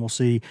Tennessee, and we'll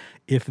see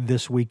if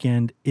this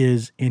weekend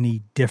is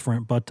any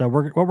different. But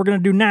what we're going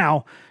to do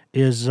now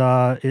is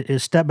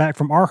step back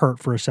from our hurt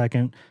for a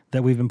second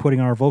that we've been putting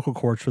on our vocal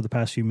cords for the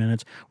past few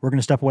minutes. We're going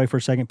to step away for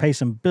a second, pay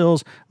some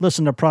bills,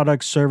 listen to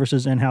products,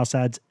 services, in-house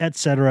ads,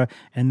 etc.,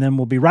 and then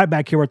we'll be right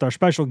back here with our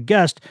special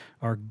guest,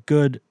 our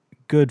good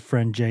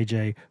friend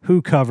JJ,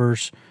 who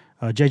covers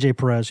JJ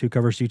Perez, who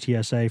covers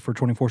UTSA for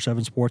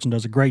 24/7 Sports and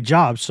does a great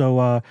job.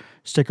 So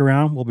stick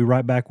around. We'll be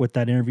right back with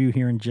that interview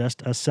here in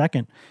just a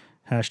second.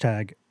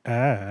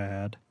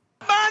 #ad.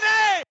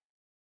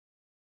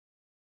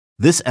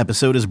 This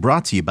episode is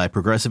brought to you by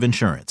Progressive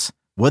Insurance.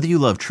 Whether you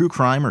love true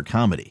crime or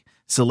comedy,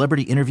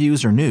 celebrity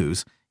interviews or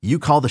news, you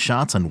call the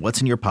shots on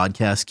what's in your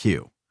podcast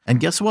queue.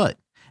 And guess what?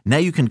 Now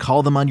you can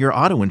call them on your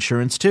auto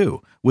insurance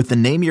too with the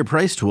Name Your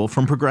Price tool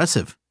from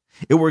Progressive.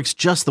 It works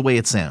just the way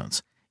it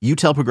sounds. You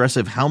tell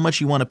Progressive how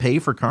much you want to pay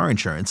for car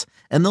insurance,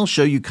 and they'll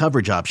show you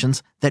coverage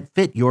options that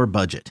fit your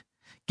budget.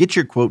 Get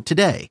your quote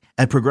today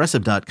at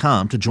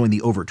Progressive.com to join the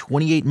over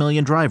 28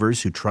 million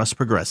drivers who trust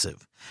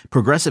Progressive.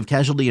 Progressive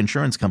Casualty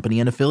Insurance Company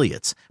and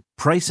Affiliates.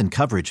 Price and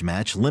coverage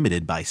match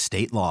limited by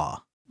state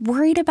law.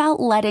 Worried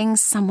about letting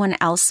someone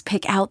else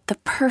pick out the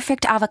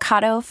perfect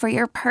avocado for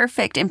your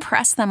perfect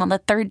impress them on the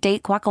third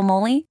date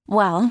guacamole?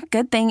 Well,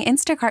 good thing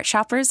Instacart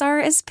shoppers are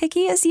as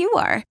picky as you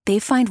are. They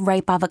find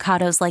ripe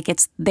avocados like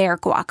it's their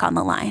guac on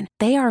the line.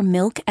 They are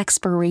milk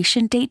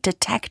expiration date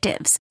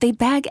detectives. They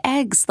bag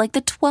eggs like the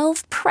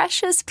 12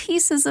 precious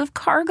pieces of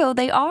cargo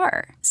they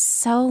are.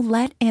 So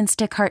let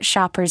Instacart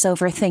shoppers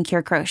overthink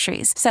your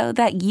groceries so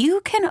that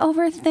you can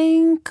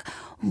overthink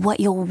what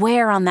you'll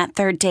wear on that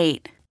third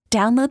date.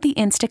 Download the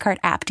Instacart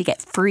app to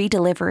get free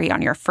delivery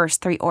on your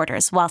first 3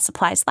 orders while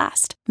supplies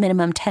last.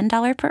 Minimum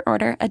 $10 per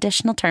order.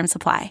 Additional terms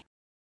apply.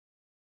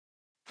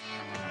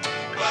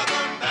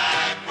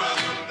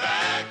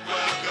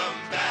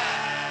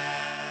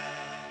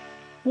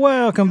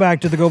 Welcome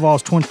back to the Go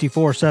Vols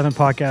 24/7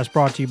 podcast,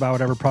 brought to you by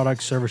whatever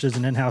products, services,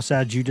 and in-house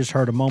ads you just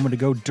heard a moment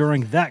ago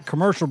during that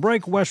commercial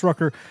break. Wes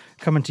Rucker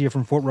coming to you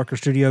from Fort Rucker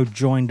Studio,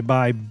 joined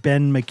by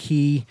Ben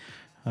McKee,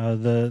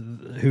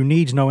 who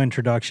needs no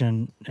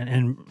introduction,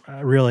 and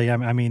really,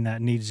 I mean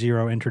that needs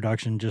zero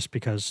introduction just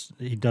because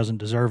he doesn't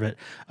deserve it.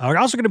 We're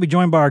also going to be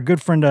joined by our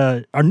good friend,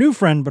 our new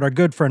friend, but our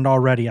good friend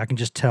already, I can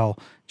just tell,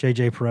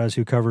 JJ Perez,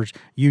 who covers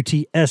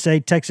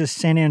UTSA, Texas,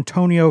 San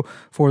Antonio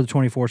for the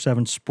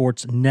 24/7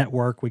 Sports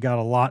Network. We got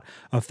a lot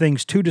of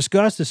things to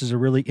discuss. This is a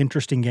really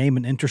interesting game,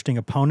 an interesting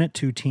opponent,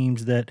 2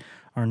 teams that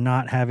are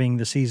not having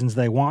the seasons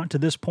they want to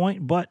this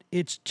point, but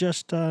it's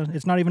just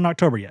it's not even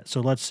October yet. So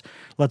let's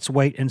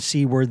wait and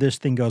see where this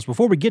thing goes.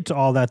 Before we get to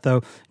all that,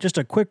 though, just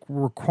a quick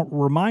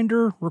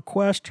reminder,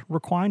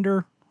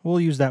 we'll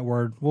use that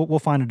word. We'll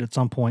find it at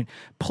some point.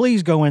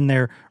 Please go in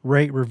there,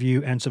 rate,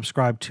 review, and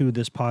subscribe to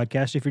this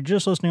podcast. If you're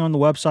just listening on the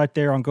website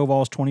there on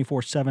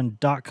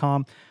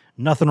GoVols247.com,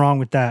 nothing wrong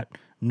with that.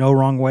 No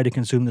wrong way to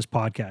consume this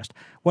podcast.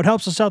 What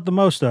helps us out the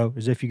most, though,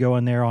 is if you go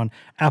in there on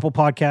Apple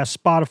Podcasts,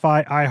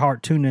 Spotify,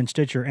 iHeart, TuneIn,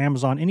 Stitcher,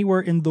 Amazon,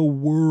 anywhere in the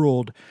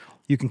world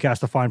you can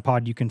cast a fine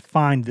pod. You can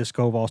find this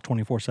Go Vols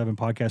 24/7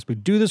 podcast. We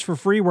do this for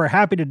free. We're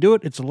happy to do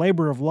it. It's a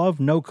labor of love,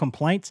 no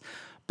complaints.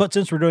 But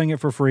since we're doing it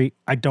for free,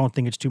 I don't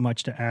think it's too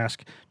much to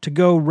ask to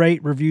go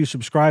rate, review,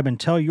 subscribe, and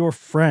tell your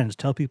friends.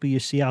 Tell people you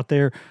see out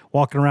there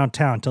walking around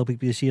town. Tell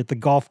people you see at the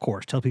golf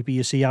course. Tell people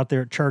you see out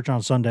there at church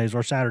on Sundays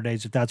or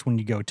Saturdays if that's when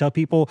you go. Tell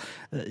people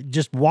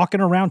just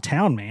walking around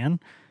town, man.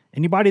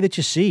 Anybody that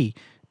you see,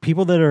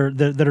 people that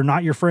are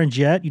not your friends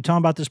yet, you tell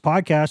them about this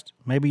podcast,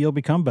 maybe you'll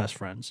become best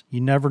friends. You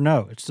never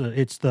know. It's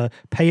the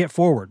pay it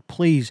forward.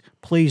 Please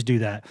do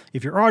that.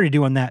 If you're already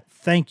doing that,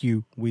 thank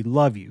you. We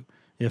love you.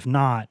 If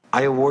not,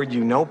 I award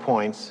you no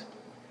points,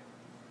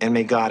 and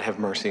may God have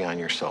mercy on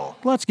your soul.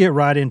 Let's get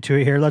right into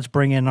it here. Let's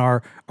bring in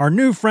our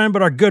new friend,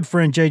 but our good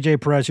friend, JJ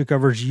Perez, who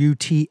covers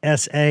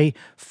UTSA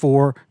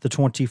for the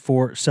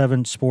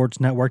 24/7 Sports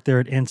Network there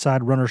at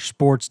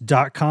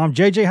InsideRunnerSports.com.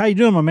 JJ, how you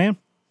doing, my man?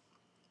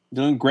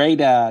 Doing great.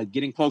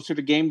 Getting closer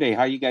to game day.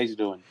 How you guys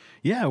doing?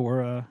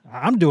 Yeah,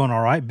 I'm doing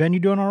all right. Ben, you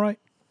doing all right?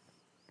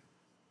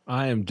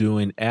 I am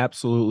doing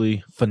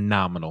absolutely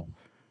phenomenal.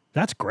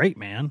 That's great,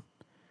 man.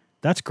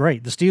 That's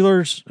great. The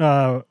Steelers,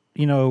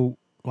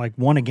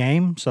 won a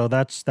game, so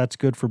that's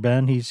good for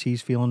Ben.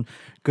 He's feeling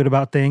good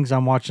about things.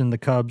 I'm watching the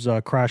Cubs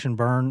crash and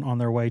burn on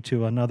their way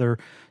to another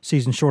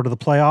season short of the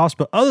playoffs.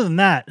 But other than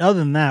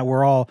that,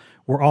 we're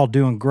all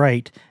doing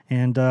great.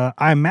 And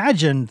I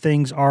imagine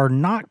things are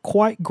not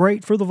quite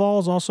great for the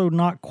Vols, also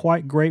not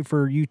quite great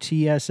for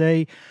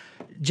UTSA.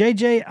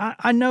 JJ,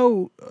 I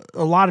know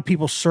a lot of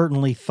people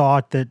certainly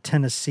thought that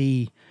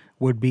Tennessee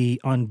would be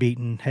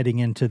unbeaten heading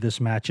into this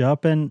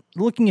matchup. And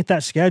looking at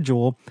that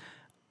schedule,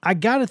 I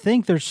got to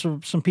think there's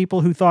some people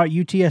who thought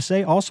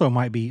UTSA also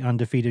might be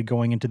undefeated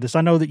going into this.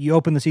 I know that you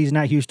open the season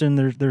at Houston.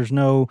 There's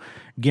no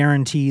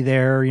guarantee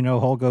there.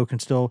 Holgo can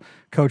still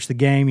coach the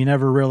game. You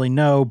never really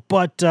know.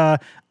 But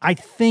I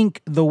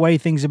think the way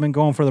things have been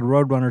going for the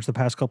Roadrunners the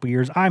past couple of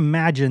years, I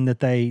imagine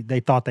that they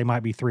thought they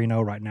might be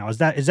 3-0 right now. Is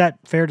that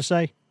fair to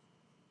say?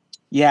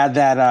 Yeah,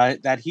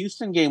 that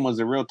Houston game was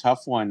a real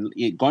tough one.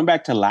 Going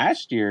back to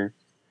last year,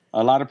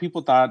 a lot of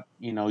people thought,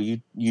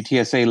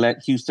 UTSA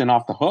let Houston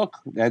off the hook.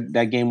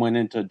 That game went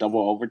into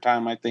double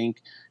overtime, I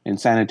think, in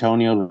San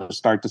Antonio to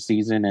start the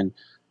season. And,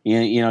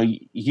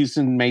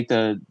 Houston made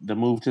the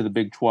move to the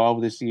Big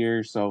 12 this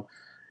year. So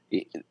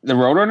the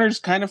Roadrunners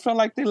kind of felt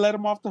like they let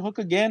them off the hook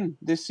again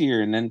this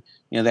year. And then,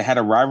 they had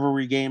a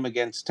rivalry game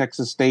against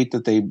Texas State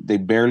that they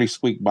barely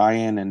squeaked by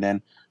in. And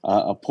then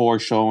a poor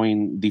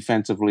showing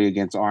defensively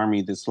against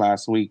Army this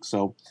last week.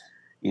 So,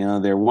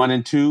 they're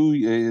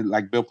 1-2.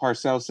 Like Bill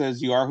Parcells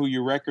says, you are who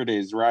your record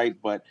is, right?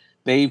 But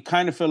they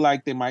kind of feel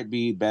like they might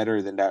be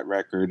better than that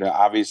record.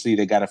 Obviously,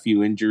 they got a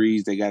few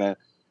injuries they got to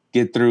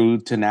get through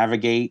to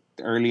navigate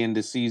early in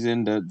the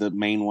season, the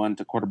main one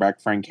to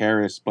quarterback Frank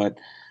Harris. But,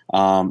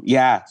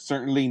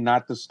 certainly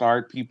not the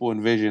start people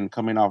envision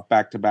coming off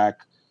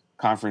back-to-back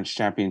conference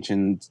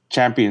champions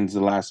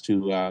the last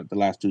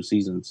two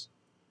seasons.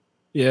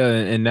 Yeah,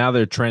 and now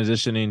they're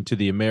transitioning to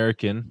the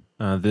American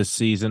this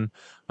season.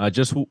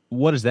 Just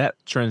what has that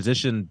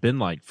transition been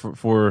like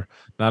for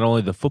not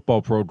only the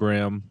football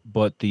program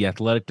but the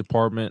athletic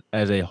department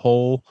as a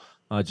whole?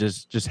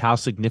 Just how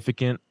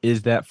significant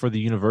is that for the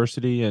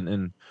university,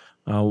 and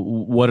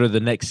what are the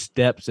next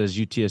steps as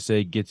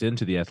UTSA gets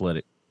into the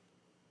athletic?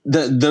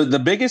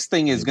 The biggest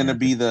thing is going to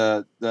be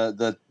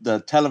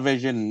the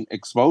television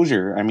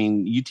exposure. I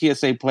mean,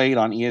 UTSA played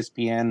on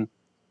ESPN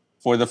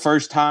for the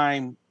first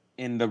time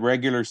in the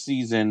regular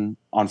season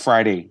on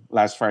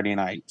last Friday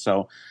night.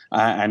 So,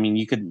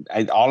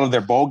 all of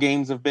their bowl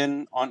games have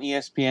been on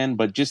ESPN,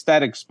 but just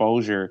that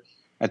exposure,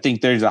 I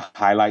think there's a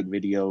highlight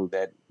video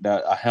that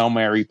a Hail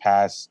Mary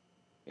pass,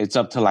 it's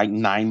up to like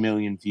 9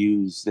 million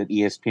views that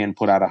ESPN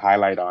put out a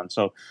highlight on.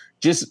 So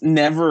just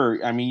never,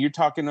 you're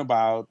talking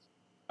about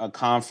a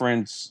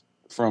conference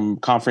from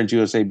Conference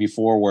USA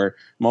before where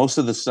most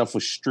of the stuff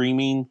was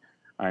streaming.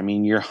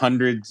 You're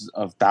hundreds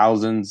of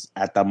thousands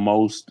at the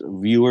most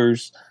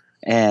viewers.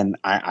 And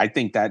I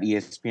think that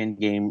ESPN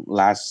game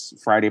last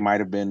Friday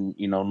might have been,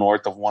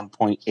 north of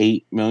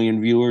 1.8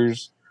 million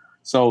viewers.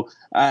 So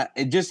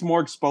it just more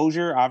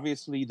exposure.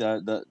 Obviously,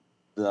 the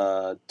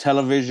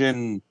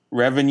television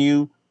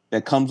revenue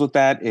that comes with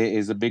that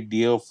is a big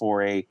deal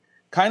for a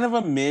kind of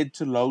a mid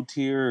to low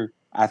tier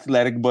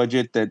athletic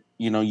budget that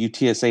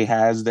UTSA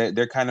has. That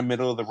they're kind of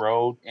middle of the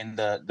road in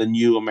the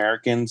new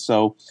American.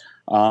 So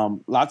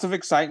lots of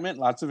excitement,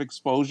 lots of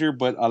exposure,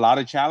 but a lot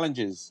of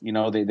challenges.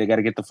 They got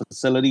to get the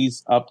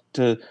facilities up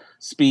to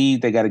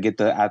speed. They got to get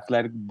the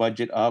athletic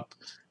budget up,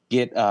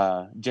 get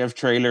Jeff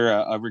Traylor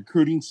a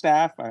recruiting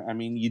staff.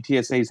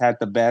 UTSA's had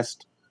the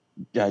best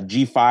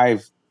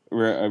G5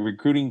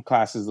 recruiting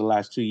classes the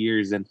last 2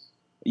 years, and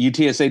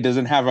UTSA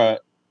doesn't have a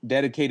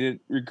dedicated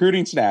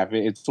recruiting staff.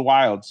 It's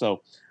wild.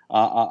 So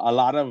a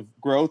lot of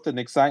growth and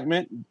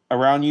excitement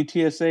around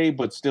UTSA,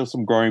 but still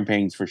some growing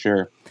pains for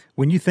sure.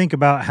 When you think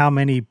about how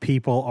many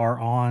people are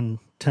on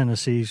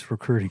Tennessee's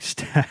recruiting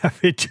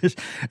staff,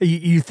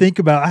 you think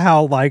about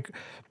how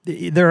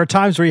there are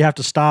times where you have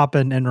to stop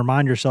and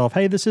remind yourself,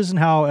 hey, this isn't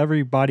how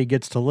everybody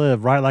gets to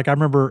live, right? Like I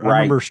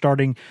remember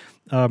starting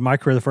my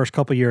career the first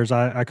couple of years,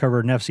 I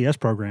covered an FCS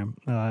program,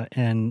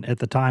 and at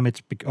the time,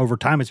 over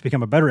time it's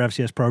become a better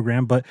FCS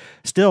program, but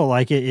still,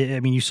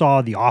 you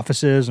saw the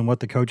offices and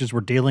what the coaches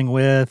were dealing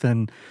with,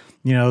 and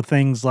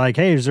things like,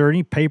 hey, is there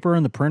any paper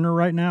in the printer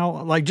right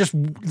now?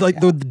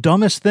 The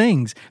dumbest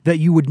things that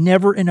you would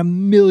never in a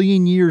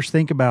million years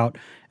think about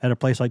at a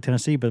place like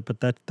Tennessee, but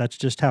that's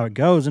just how it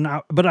goes.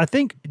 But I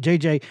think,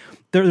 JJ,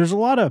 there's a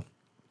lot of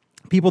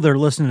people that are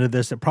listening to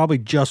this that probably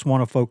just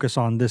want to focus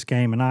on this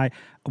game, and I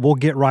will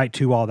get right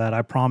to all that,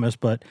 I promise.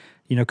 But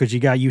because you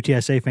got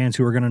UTSA fans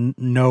who are going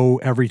to know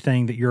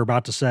everything that you're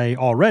about to say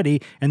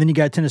already, and then you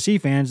got Tennessee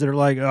fans that are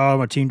like, oh,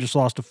 my team just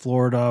lost to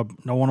Florida,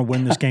 I want to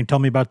win this game, tell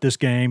me about this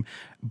game.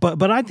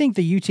 But I think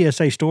the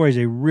UTSA story is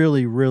a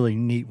really, really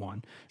neat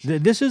one.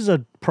 This is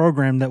a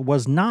program that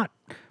was not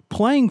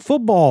playing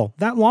football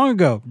that long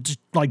ago, just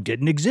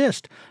didn't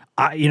exist.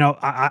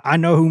 I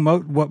know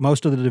what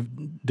most of the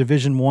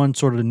Division I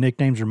sort of the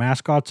nicknames or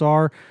mascots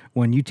are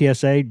when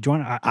UTSA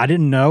joined. I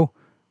didn't know.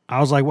 I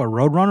was like, what,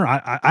 Roadrunner?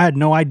 I had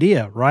no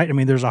idea, right? I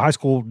mean, there's a high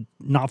school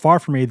not far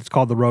from me that's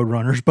called the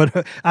Roadrunners,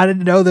 but I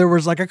didn't know there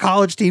was like a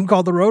college team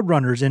called the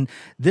Roadrunners. And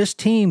this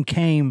team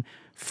came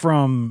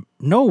from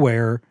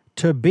nowhere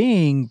to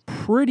being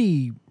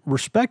pretty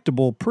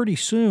respectable pretty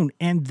soon,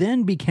 and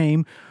then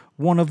became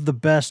one of the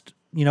best,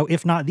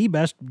 if not the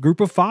best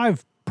group of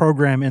 5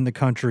 program in the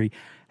country.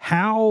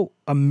 How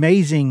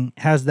amazing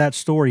has that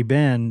story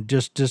been,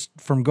 just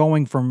from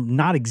going from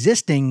not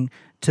existing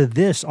to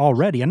this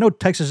already? I know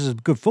Texas is a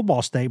good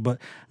football state,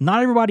 but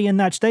not everybody in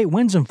that state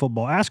wins in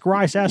football. Ask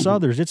Rice, ask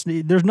others.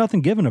 There's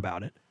nothing given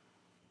about it.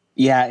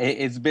 Yeah,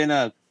 it's been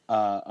a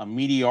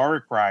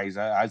meteoric rise.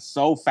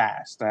 So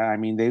fast. I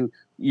mean,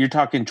 you're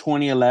talking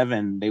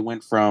 2011. They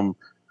went from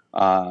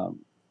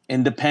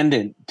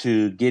independent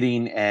to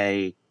getting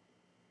a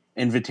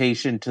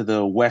invitation to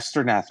the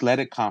Western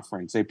Athletic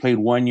Conference. They played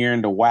 1 year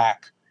in the WAC,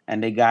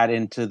 and they got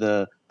into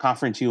the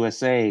Conference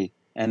USA.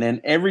 And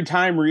then every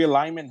time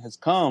realignment has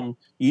come,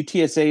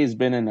 UTSA has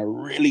been in a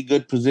really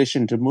good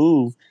position to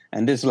move.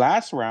 And this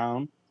last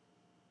round,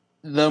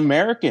 the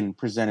American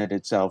presented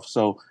itself.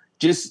 So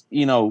just,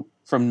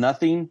 from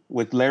nothing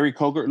with Larry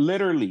Coger,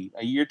 literally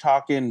you're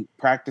talking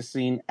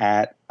practicing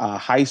at a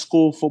high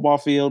school football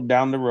field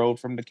down the road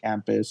from the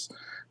campus.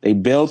 They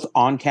built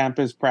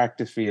on-campus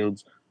practice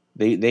fields.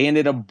 They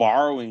ended up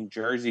borrowing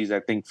jerseys, I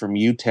think, from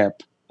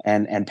UTEP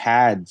and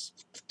pads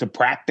to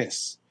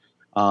practice.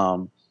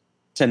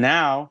 To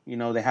now,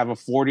 they have a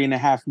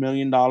 $40.5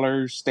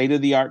 million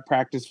state-of-the-art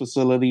practice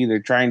facility. They're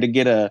trying to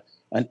get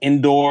an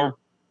indoor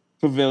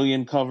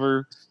pavilion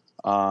cover.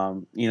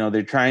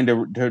 They're trying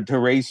to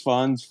raise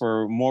funds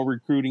for more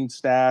recruiting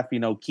staff.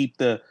 Keep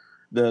the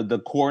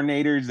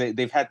coordinators.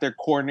 They've had their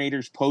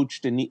coordinators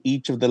poached in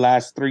each of the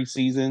last 3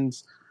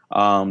 seasons.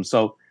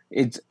 So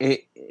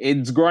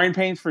it's growing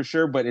pains for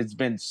sure, but it's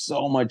been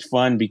so much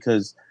fun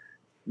because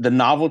the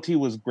novelty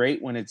was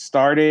great when it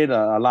started.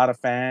 A lot of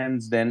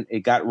fans. Then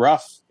it got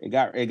rough. It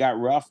got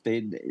rough.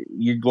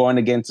 You're going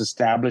against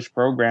established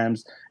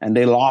programs, and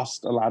they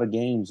lost a lot of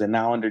games. And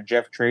now under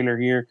Jeff Traylor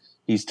here,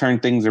 he's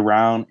turned things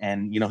around,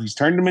 and he's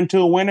turned them into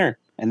a winner.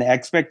 And the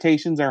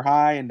expectations are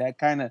high, and that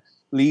kind of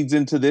leads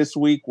into this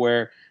week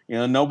where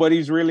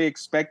nobody's really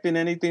expecting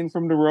anything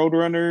from the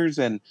Roadrunners,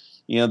 and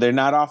they're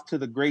not off to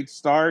the great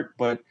start,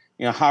 but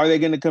how are they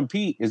going to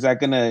compete? Is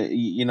that going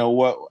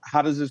to,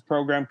 how does this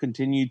program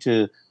continue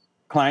to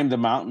climb the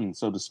mountain,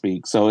 so to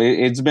speak? So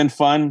it's been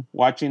fun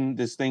watching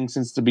this thing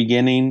since the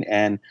beginning.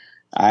 And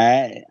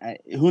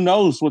who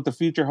knows what the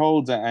future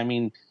holds? I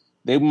mean,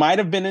 they might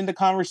have been in the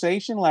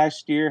conversation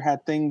last year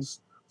had things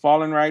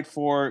fallen right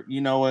for,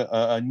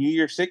 a New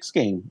Year's Six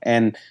game.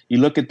 And you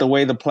look at the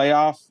way the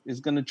playoff is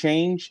going to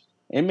change.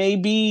 It may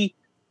be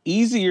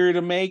easier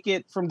to make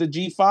it from the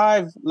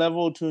G5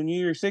 level to a New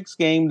Year's Six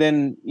game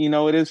than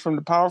it is from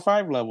the Power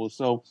 5 level.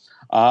 So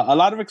a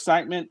lot of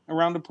excitement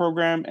around the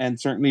program, and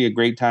certainly a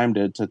great time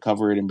to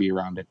cover it and be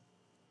around it.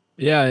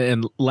 Yeah,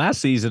 and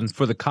last season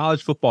for the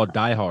college football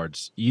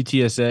diehards,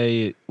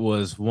 UTSA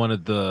was one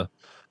of the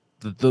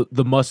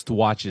must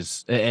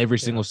watches every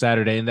single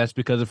Saturday, and that's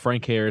because of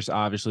Frank Harris,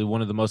 obviously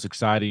one of the most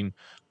exciting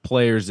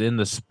players in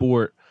the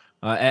sport.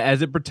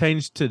 As it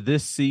pertains to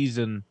this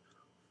season,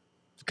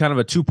 kind of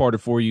a two-parter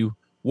for you.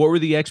 What were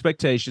the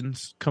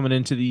expectations coming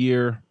into the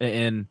year,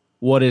 and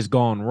what has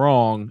gone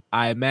wrong?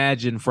 I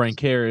imagine Frank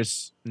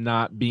Harris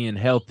not being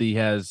healthy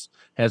has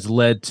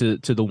led to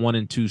the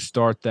 1-2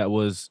 start that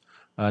was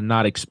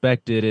not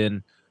expected.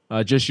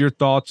 And just your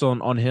thoughts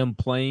on him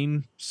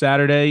playing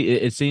Saturday.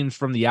 It seems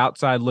from the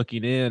outside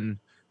looking in,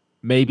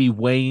 maybe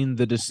weighing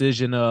the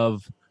decision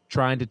of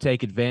trying to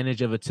take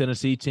advantage of a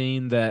Tennessee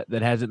team that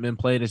hasn't been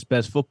playing its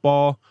best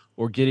football,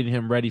 or getting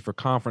him ready for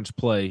conference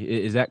play.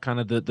 Is that kind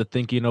of the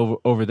thinking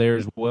over there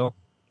as well?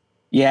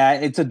 Yeah,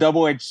 it's a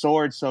double-edged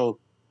sword. So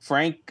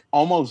Frank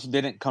almost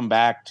didn't come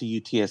back to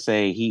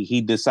UTSA.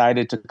 He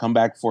decided to come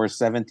back for a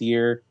 7th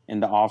year in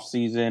the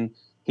offseason.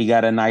 He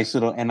got a nice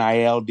little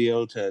NIL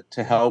deal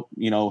to help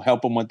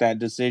him with that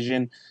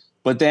decision.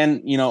 But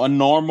then, a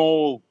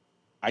normal,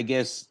 I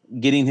guess,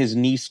 getting his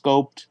knee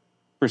scoped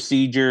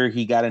procedure,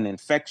 he got an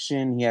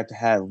infection. He had to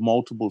have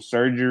multiple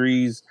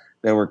surgeries.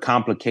 There were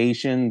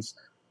complications.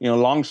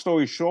 Long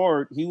story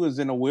short, he was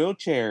in a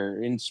wheelchair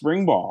in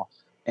spring ball,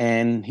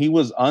 and he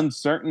was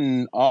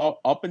uncertain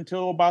up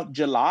until about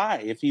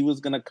July if he was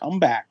going to come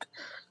back.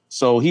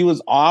 So he was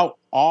out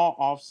all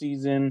off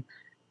season,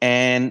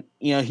 and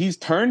he's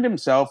turned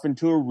himself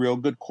into a real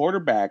good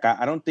quarterback.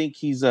 I don't think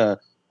he's a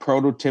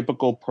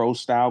prototypical pro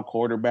style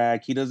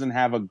quarterback. He doesn't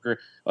have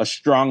a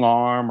strong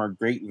arm or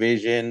great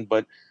vision,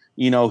 but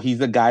he's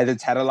a guy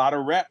that's had a lot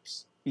of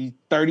reps. He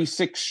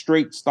 36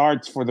 straight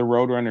starts for the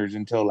Roadrunners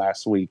until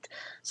last week.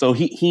 So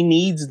he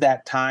needs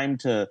that time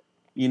to,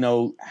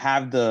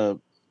 have the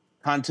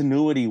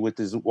continuity with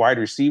his wide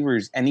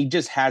receivers, and he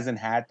just hasn't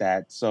had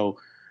that. So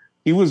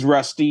he was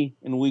rusty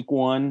in week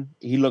 1.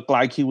 He looked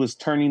like he was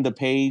turning the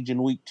page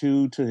in week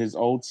 2 to his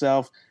old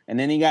self. And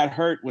then he got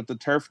hurt with the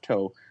turf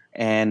toe,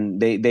 and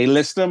they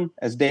list him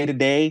as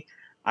day-to-day.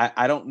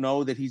 I don't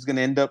know that he's going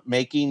to end up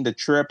making the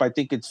trip. I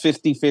think it's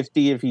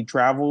 50-50 if he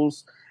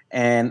travels.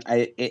 And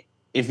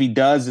if he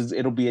does,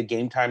 it'll be a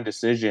game time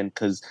decision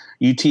because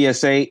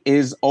UTSA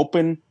is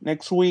open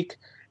next week.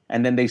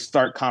 And then they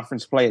start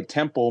conference play at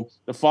Temple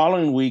the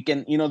following week.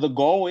 And, the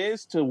goal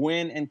is to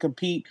win and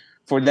compete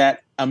for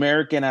that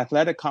American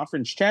Athletic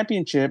Conference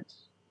Championship.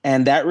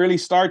 And that really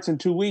starts in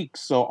 2 weeks.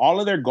 So all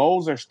of their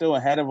goals are still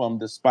ahead of them,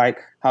 despite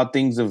how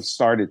things have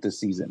started this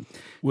season.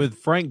 With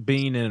Frank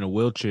being in a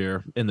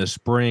wheelchair in the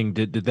spring,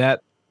 did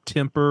that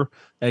temper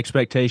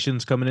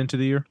expectations coming into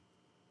the year?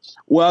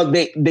 Well,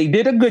 they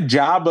did a good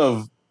job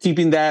of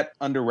keeping that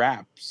under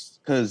wraps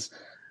because,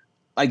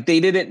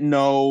 they didn't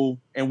know,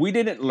 and we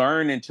didn't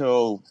learn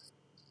until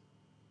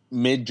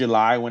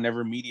mid-July,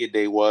 whenever media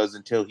day was,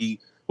 until he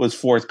was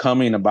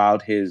forthcoming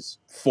about his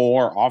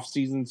 4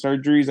 off-season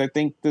surgeries, I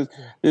think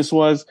this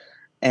was.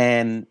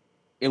 And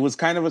it was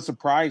kind of a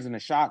surprise and a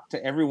shock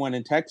to everyone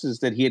in Texas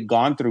that he had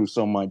gone through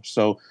so much.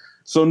 So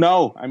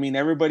no,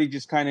 everybody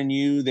just kind of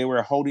knew they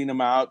were holding him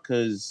out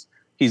because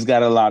he's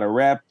got a lot of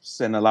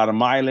reps and a lot of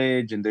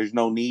mileage, and there's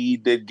no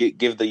need to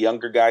give the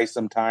younger guys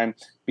some time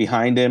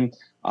behind him.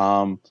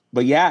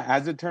 But yeah,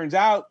 as it turns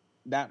out,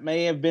 that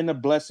may have been a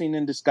blessing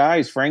in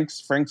disguise.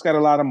 Frank's got a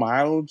lot of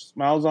miles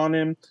on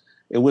him.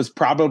 It was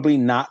probably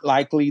not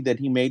likely that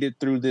he made it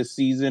through this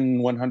season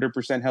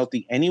 100%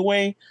 healthy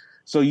anyway.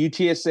 So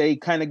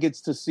UTSA kind of gets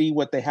to see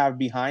what they have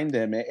behind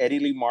them. Eddie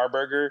Lee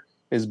Marburger,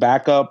 his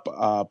backup,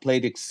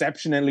 played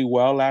exceptionally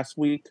well last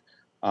week.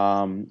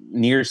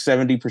 Near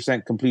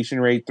 70%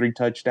 completion rate, 3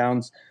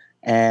 touchdowns.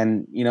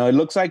 And, it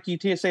looks like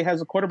UTSA has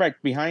a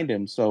quarterback behind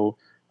him. So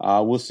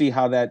we'll see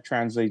how that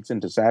translates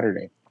into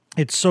Saturday.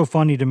 It's so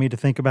funny to me to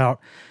think about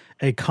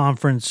a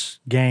conference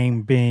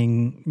game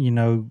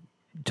being,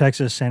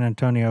 Texas, San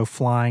Antonio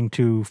flying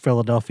to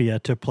Philadelphia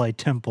to play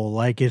Temple.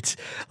 It's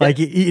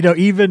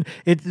even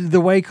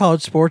the way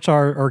college sports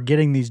are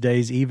getting these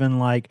days,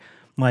 even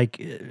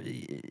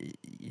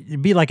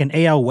it'd be like an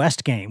AL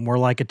West game where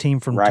a team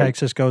from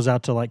Texas goes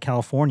out to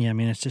California.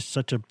 It's just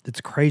it's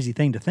a crazy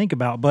thing to think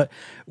about. But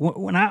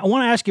when I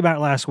want to ask you about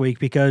it last week,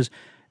 because,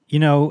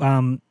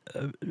 Ben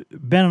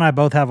and I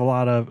both have a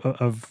lot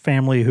of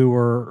family who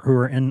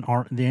are in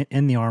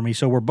the Army.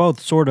 So we're both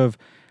sort of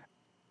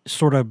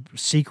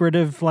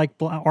secretive,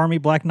 Army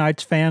Black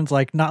Knights fans,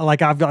 not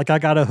like I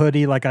got a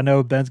hoodie, I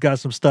know Ben's got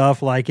some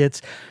stuff,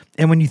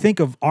 and when you think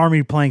of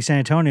Army playing San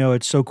Antonio,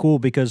 it's so cool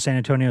because San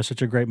Antonio is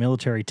such a great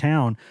military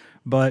town,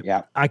 but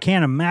yeah. I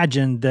can't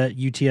imagine that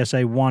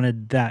UTSA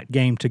wanted that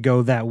game to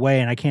go that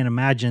way, and I can't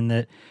imagine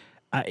that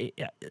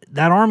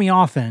that Army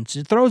offense,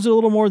 it throws a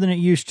little more than it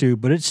used to,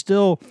 but it's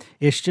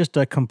just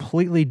a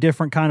completely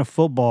different kind of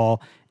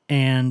football.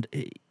 And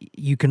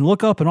you can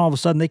look up and all of a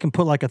sudden they can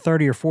put a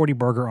 30 or 40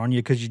 burger on you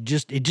because it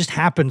just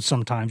happens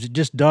sometimes. It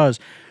just does.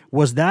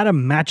 Was that a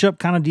matchup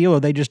kind of deal, or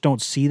they just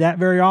don't see that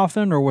very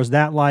often? Or was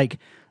that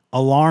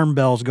alarm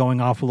bells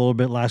going off a little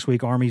bit last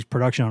week, Army's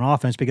production on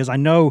offense? Because I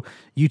know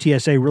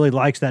UTSA really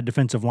likes that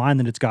defensive line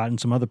that it's got and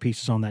some other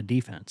pieces on that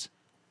defense.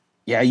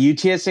 Yeah,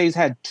 UTSA's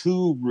had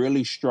 2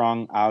 really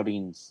strong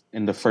outings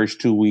in the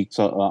first 2 weeks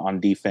on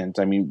defense.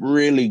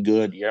 Really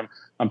good. Yeah,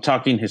 I'm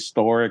talking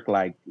historic,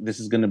 this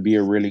is going to be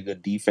a really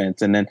good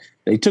defense. And then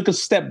they took a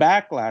step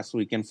back last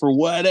week. And for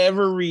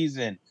whatever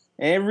reason,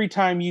 every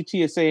time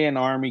UTSA and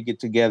Army get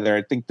together,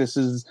 I think this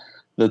is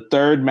the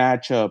 3rd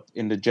matchup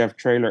in the Jeff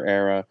Traylor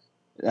era.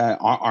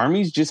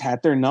 Army's just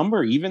had their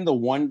number. Even the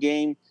one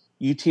game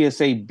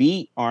UTSA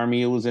beat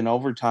Army, it was in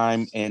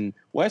overtime in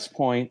West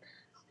Point.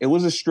 It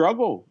was a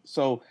struggle.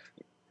 So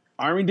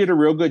Army did a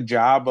real good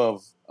job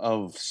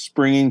of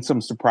springing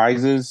some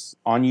surprises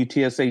on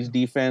UTSA's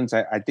defense.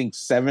 I think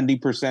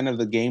 70% of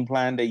the game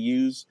plan they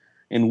use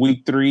in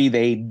week 3,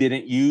 they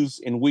didn't use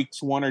in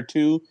weeks 1 or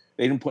 2.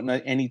 They didn't put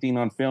anything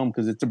on film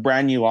because it's a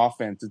brand new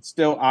offense. It's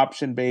still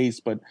option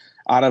based, but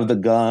out of the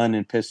gun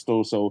and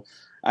pistol. So,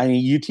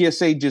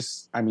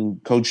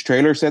 UTSA Coach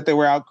Traylor said they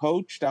were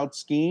out-coached,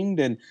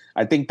 out-schemed, and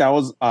I think that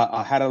was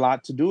had a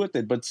lot to do with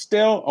it. But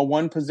still, a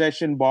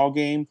one-possession ball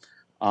game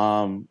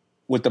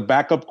with the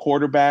backup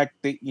quarterback.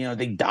 They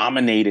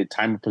dominated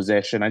time of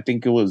possession. I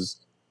think it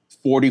was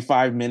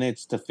 45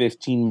 minutes to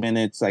 15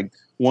 minutes,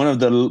 one of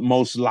the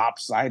most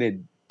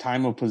lopsided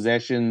time of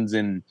possessions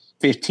in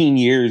 15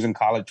 years in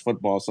college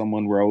football,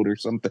 someone wrote or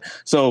something.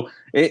 So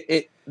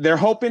they're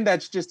hoping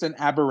that's just an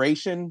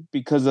aberration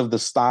because of the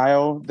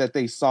style that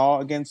they saw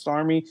against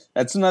Army.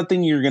 That's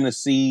nothing you're going to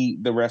see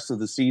the rest of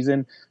the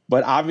season.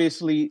 But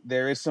obviously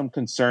there is some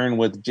concern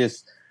with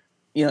just,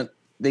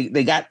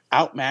 they got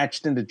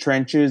outmatched in the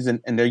trenches,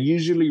 and they're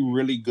usually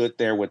really good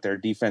there with their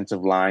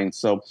defensive line.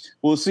 So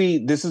we'll see.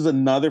 This is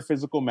another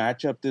physical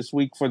matchup this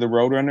week for the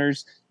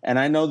Roadrunners. And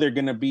I know they're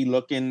going to be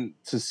looking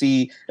to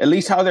see at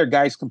least how their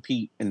guys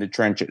compete in the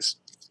trenches.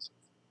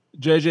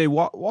 JJ,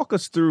 walk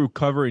us through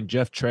covering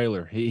Jeff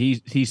Traylor.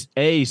 He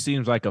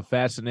seems like a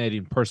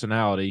fascinating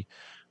personality.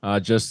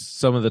 Just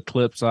some of the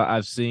clips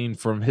I've seen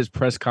from his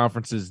press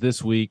conferences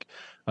this week,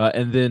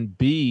 and then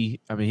B,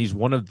 he's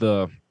one of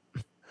the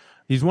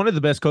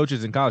best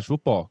coaches in college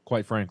football,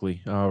 quite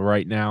frankly,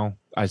 right now.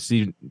 I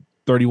see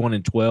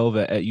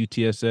 31-12 at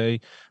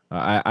UTSA.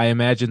 I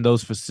imagine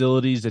those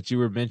facilities that you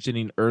were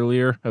mentioning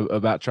earlier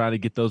about trying to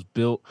get those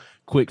built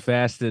quick,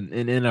 fast, and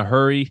in a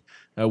hurry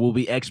will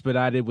be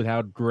expedited with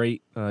how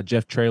great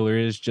Jeff Traylor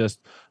is. Just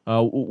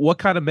what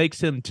kind of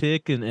makes him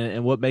tick,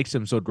 and what makes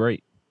him so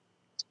great?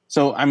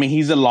 So, I mean,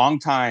 he's a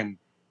longtime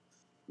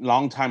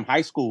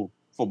high school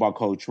football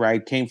coach,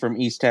 right? Came from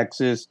East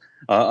Texas,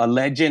 a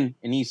legend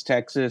in East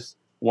Texas,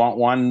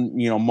 won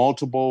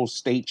multiple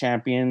state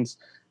champions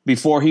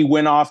before he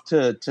went off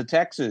to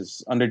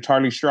Texas under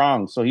Charlie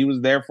Strong. So he was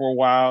there for a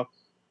while,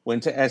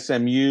 went to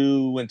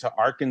SMU, went to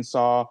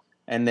Arkansas,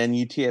 and then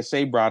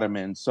UTSA brought him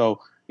in.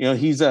 So,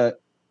 he's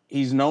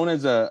known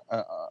as a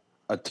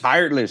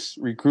tireless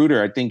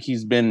recruiter. I think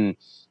he's been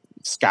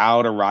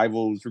Scout or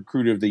Rivals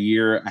Recruiter of the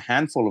Year a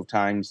handful of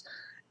times.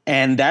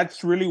 And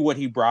that's really what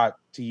he brought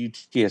to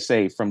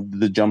UTSA from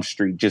the Jump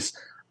Street, just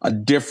a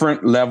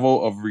different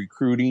level of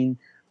recruiting,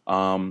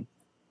 a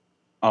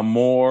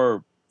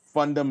more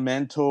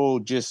fundamental,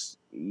 just,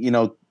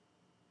 the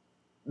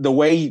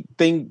way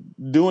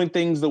doing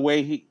things the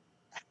way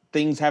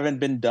things haven't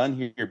been done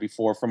here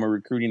before from a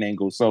recruiting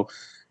angle. So,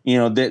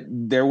 that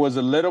there was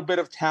a little bit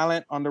of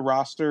talent on the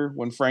roster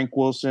when Frank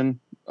Wilson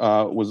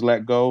was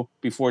let go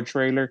before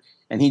Traylor,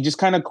 and he just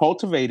kind of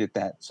cultivated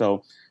that.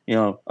 So,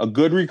 a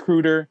good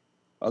recruiter,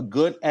 a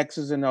good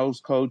X's and O's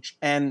coach,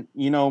 and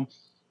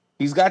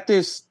he's got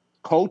this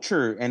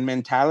culture and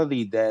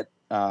mentality that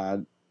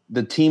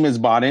the team has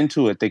bought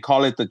into it. They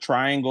call it the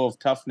triangle of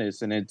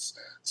toughness, and it's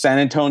San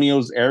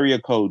Antonio's area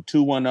code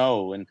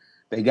 210, and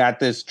they got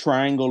this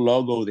triangle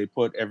logo they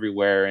put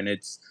everywhere, and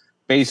it's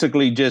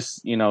basically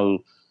just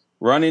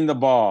running the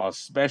ball,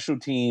 special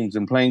teams,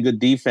 and playing good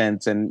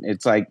defense. And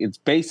it's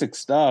basic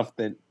stuff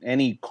that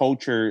any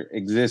culture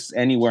exists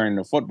anywhere in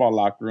the football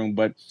locker room,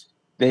 but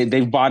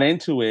they've bought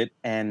into it,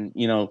 and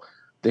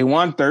they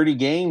won 30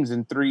 games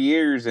in 3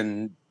 years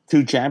and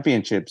 2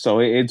 championships. So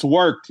it's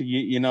worked,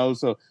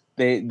 So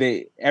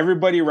they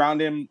everybody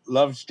around him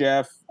loves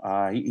Jeff.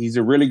 He's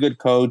a really good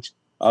coach,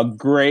 a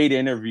great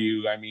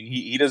interview. I mean,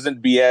 he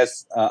doesn't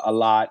BS a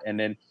lot, and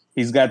then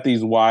he's got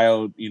these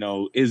wild,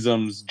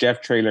 isms,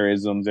 Jeff Traylor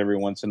isms every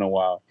once in a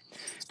while.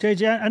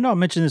 JJ, I know I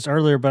mentioned this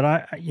earlier,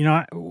 but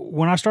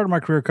when I started my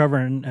career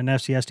covering an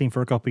FCS team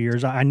for a couple of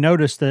years, I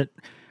noticed that,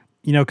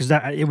 because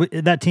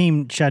that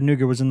team,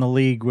 Chattanooga, was in the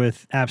league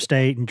with App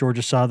State and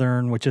Georgia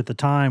Southern, which at the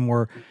time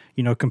were,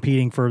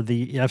 competing for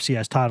the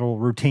FCS title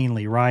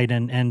routinely, right?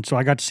 And so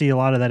I got to see a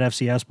lot of that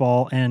FCS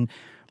ball, and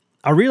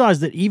I realized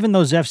that even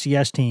those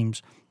FCS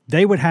teams,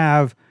 they would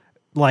have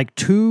like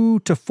 2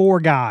 to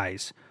 4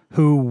 guys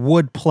who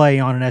would play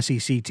on an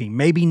SEC team.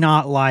 Maybe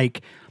not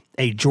like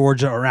a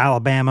Georgia or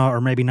Alabama, or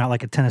maybe not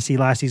like a Tennessee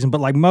last season, but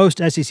like most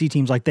SEC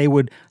teams, like they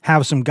would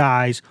have some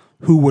guys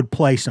who would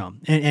play some.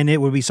 And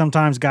it would be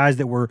sometimes guys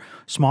that were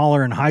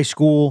smaller in high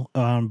school,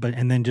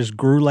 and then just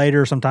grew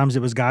later. Sometimes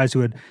it was guys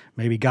who had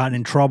maybe gotten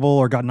in trouble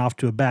or gotten off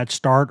to a bad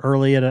start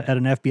early at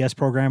an FBS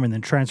program and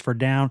then transferred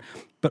down.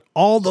 But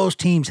all those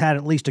teams had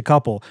at least a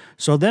couple.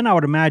 So then I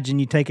would imagine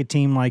you take a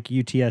team like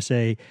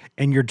UTSA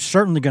and you're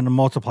certainly going to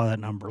multiply that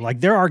number. Like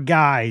there are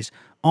guys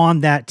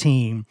on that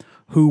team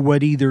who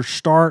would either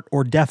start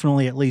or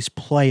definitely at least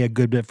play a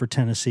good bit for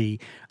Tennessee.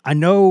 I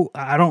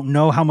don't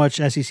know how much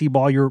SEC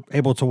ball you're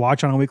able to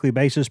watch on a weekly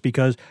basis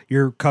because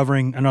you're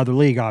covering another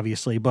league,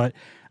 obviously. But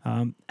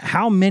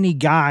how many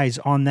guys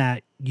on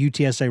that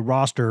UTSA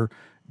roster,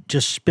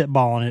 just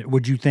spitballing it,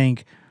 would you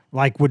think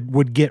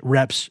would get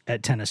reps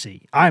at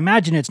Tennessee? I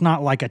imagine it's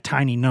not like a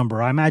tiny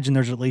number. I imagine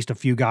there's at least a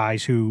few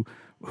guys who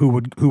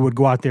would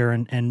go out there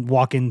and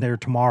walk in there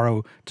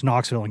tomorrow to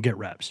Knoxville and get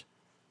reps.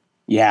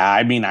 Yeah,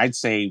 I mean, I'd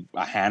say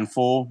a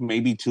handful,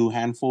 maybe 2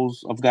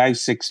 handfuls of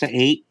guys, 6 to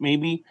 8,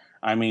 maybe.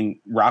 I mean,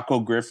 Rocco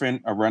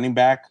Griffin, a running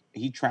back,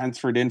 he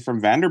transferred in from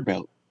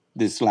Vanderbilt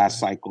this last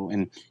cycle,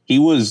 and he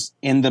was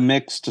in the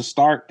mix to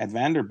start at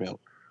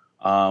Vanderbilt.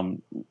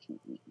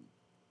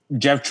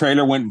 Jeff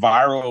Traylor went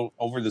viral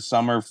over the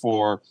summer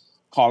for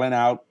calling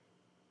out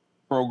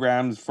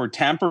programs for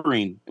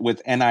tampering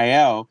with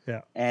NIL.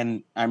 Yeah.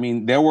 And I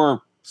mean, there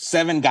were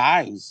 7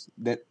 guys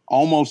that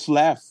almost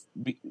left,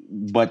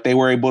 but they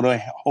were able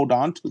to hold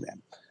on to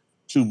them.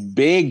 2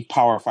 big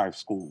Power 5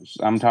 schools.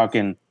 I'm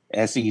talking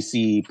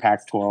SEC,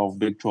 Pac-12,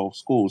 Big 12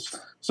 schools.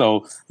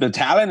 So the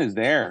talent is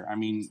there. I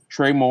mean,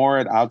 Trey Moore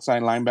at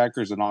outside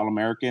linebacker is an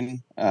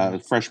All-American,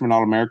 freshman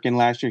All-American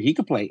last year. He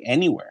could play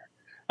anywhere.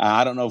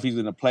 I don't know if he's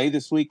going to play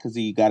this week because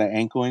he got an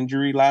ankle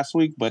injury last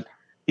week, but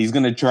he's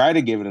going to try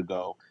to give it a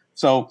go.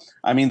 So,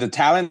 I mean, the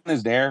talent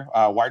is there.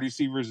 Wide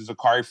receivers is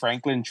Zachary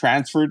Franklin,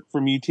 transferred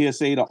from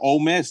UTSA to Ole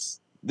Miss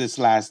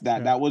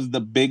that was the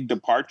big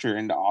departure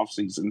in the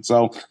offseason.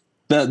 So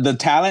the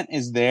talent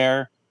is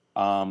there.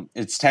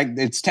 It's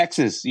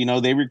Texas.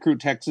 They recruit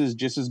Texas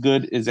just as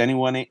good as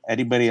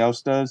anybody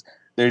else does.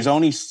 There's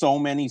only so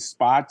many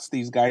spots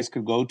these guys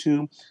could go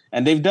to,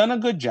 and they've done a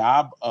good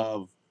job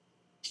of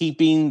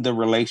keeping the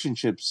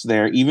relationships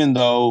there, even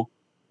though,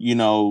 you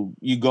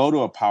go to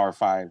a Power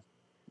 5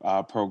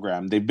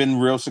 program. They've been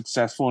real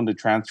successful in the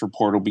transfer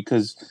portal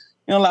because,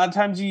 a lot of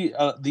times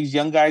these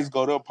young guys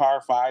go to a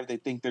Power 5, they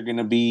think they're going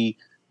to be,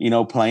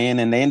 playing,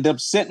 and they end up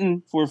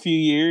sitting for a few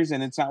years,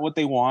 and it's not what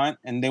they want,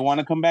 and they want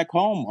to come back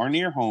home or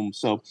near home.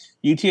 So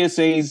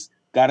UTSA's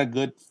got a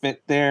good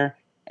fit there,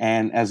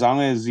 and as long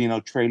as,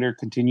 Traylor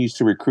continues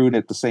to recruit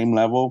at the same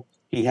level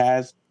he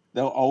has,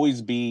 there'll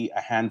always be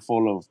a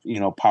handful of,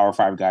 Power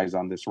 5 guys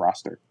on this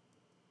roster.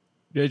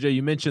 JJ,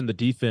 you mentioned the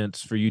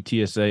defense for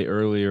UTSA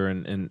earlier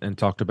and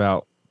talked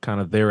about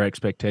kind of their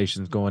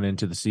expectations going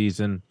into the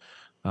season.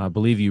 I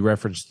believe you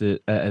referenced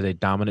it as a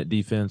dominant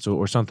defense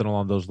or something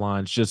along those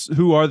lines. Just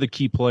who are the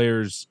key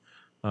players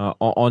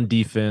on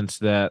defense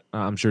that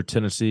I'm sure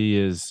Tennessee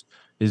is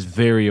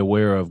very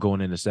aware of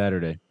going into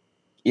Saturday?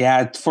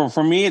 Yeah,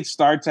 for me, it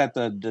starts at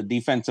the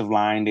defensive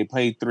line. They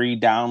play 3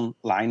 down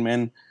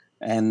linemen,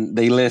 and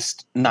they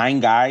list 9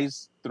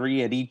 guys,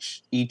 3 at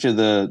each of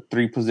the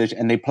 3 positions,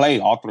 and they play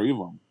all 3 of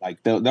them.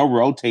 Like they'll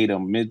rotate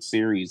them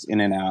mid-series in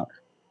and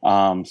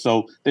out.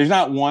 So there's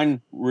not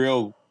one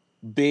real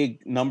big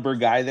number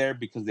guy there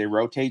because they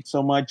rotate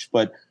so much.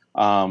 But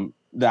the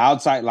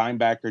outside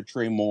linebacker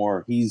Trey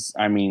Moore, he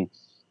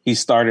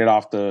started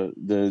off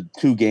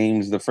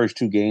the first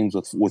 2 games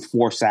with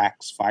 4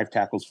 sacks, 5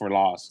 tackles for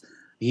loss.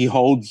 He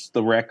holds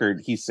the record.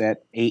 He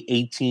set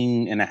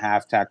 18 and a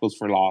half tackles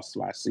for loss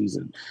last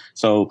season.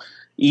 So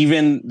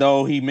even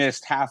though he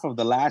missed half of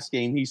the last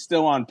game, he's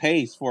still on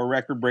pace for a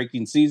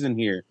record-breaking season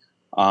here.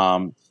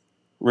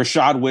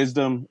 Rashad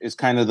Wisdom is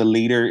kind of the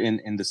leader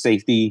in the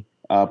safety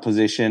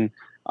position.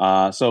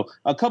 So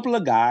a couple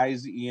of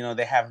guys,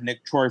 they have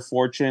Nick Troy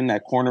Fortune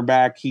at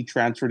cornerback. He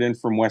transferred in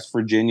from West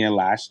Virginia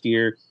last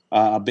year,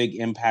 a big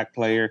impact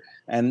player.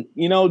 And,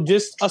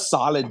 just a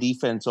solid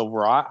defense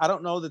overall. I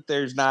don't know that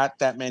there's not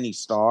that many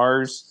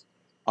stars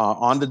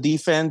on the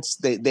defense.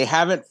 They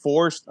haven't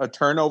forced a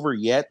turnover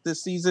yet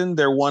this season.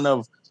 They're one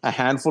of a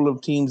handful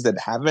of teams that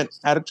haven't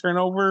had a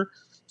turnover.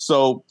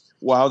 So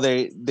while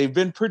they've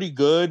been pretty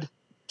good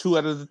 2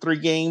 out of the 3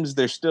 games,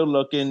 they're still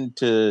looking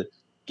to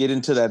get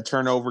into that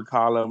turnover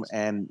column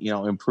and,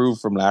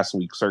 improve from last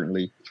week,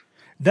 certainly.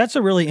 That's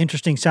a really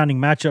interesting sounding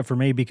matchup for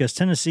me because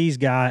Tennessee's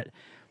got,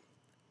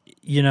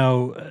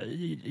 UTSA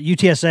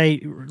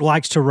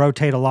likes to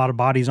rotate a lot of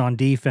bodies on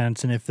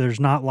defense. And if there's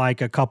not like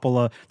there's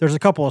a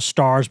couple of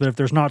stars, but if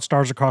there's not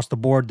stars across the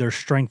board, there's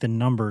strength in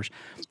numbers.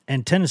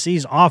 And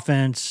Tennessee's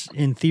offense,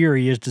 in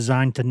theory, is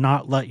designed to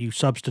not let you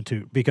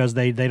substitute because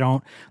they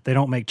don't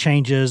make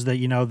changes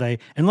that,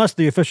 unless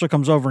the official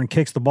comes over and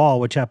kicks the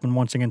ball, which happened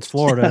once against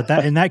Florida.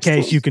 In that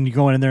case, you can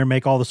go in there and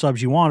make all the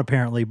subs you want,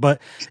 apparently.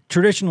 But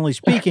traditionally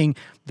speaking,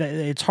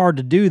 it's hard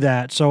to do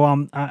that. So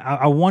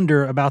I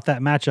wonder about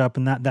that matchup,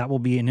 and that will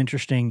be an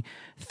interesting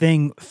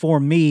thing for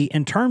me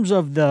in terms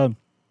of the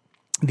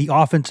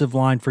offensive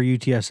line for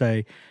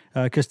UTSA.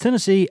 Because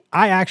Tennessee,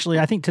 I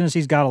think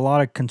Tennessee's got a lot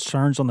of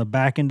concerns on the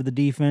back end of the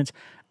defense.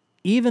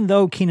 Even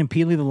though Keenan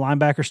Peely, the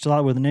linebacker, is still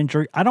out with an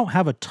injury, I don't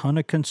have a ton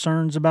of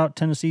concerns about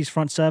Tennessee's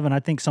front 7. I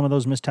think some of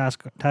those missed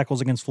tackles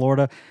against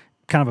Florida,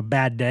 kind of a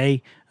bad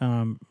day.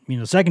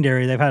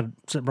 Secondary, they've had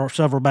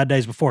several bad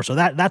days before, so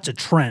that's a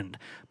trend.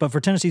 But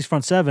for Tennessee's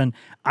front 7,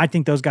 I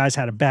think those guys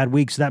had a bad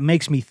week, so that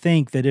makes me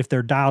think that if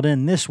they're dialed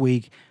in this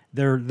week,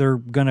 they're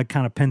going to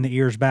kind of pin the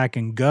ears back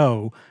and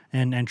go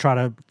and try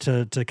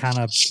to kind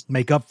of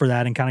make up for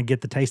that and kind of get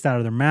the taste out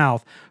of their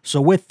mouth.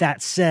 So with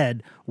that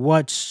said,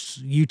 what's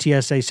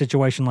UTSA's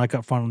situation like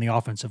up front on the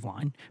offensive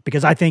line?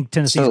 Because I think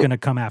Tennessee's going to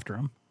come after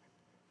them.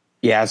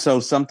 Yeah, so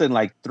something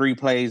like 3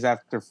 plays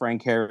after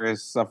Frank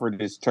Harris suffered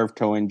his turf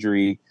toe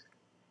injury,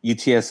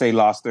 UTSA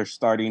lost their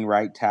starting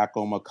right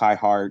tackle, Mekhi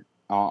Hart,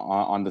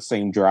 on the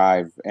same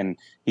drive. And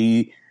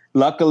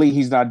luckily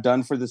he's not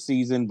done for the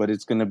season, but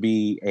it's going to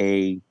be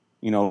a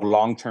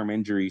long-term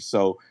injury.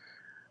 So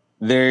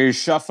they're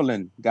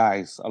shuffling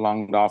guys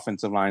along the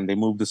offensive line. They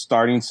moved the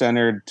starting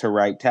center to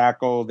right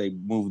tackle. They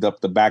moved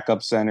up the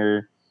backup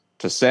center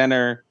to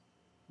center.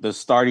 The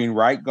starting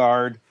right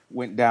guard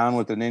went down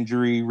with an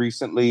injury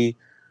recently.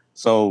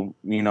 So,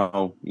 you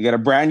got a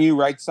brand new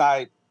right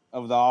side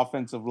of the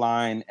offensive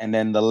line. And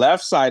then the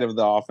left side of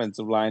the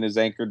offensive line is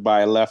anchored by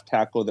a left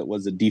tackle that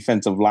was a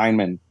defensive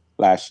lineman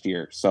last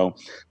year. So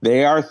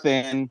they are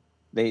thin.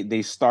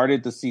 They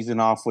started the season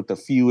off with a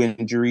few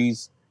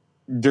injuries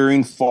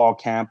during fall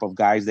camp of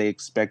guys they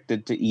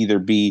expected to either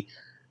be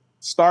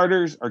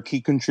starters or key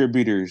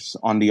contributors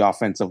on the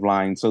offensive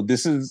line. So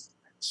this is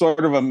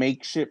sort of a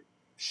makeshift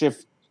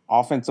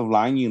offensive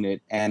line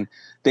unit, and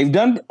they've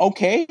done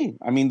okay.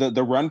 I mean,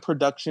 the run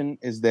production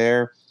is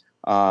there.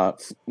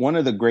 One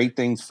of the great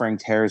things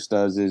Frank Harris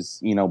does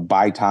is,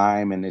 buy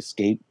time and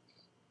escape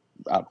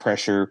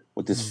pressure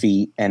with his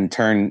feet and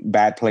turn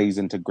bad plays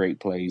into great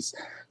plays.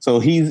 So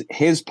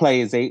his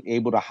play is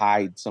able to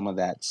hide some of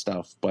that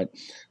stuff. But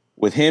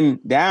with him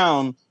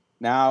down,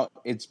 now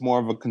it's more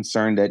of a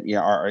concern that,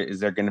 is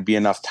there going to be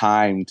enough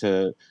time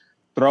to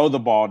throw the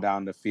ball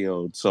down the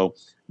field? So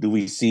do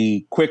we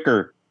see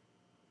quicker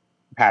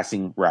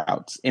passing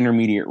routes,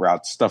 intermediate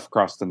routes, stuff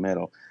across the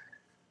middle?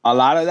 A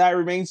lot of that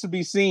remains to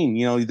be seen.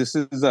 This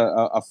is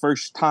a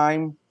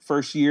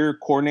first-year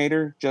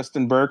coordinator,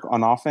 Justin Burke,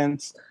 on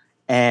offense.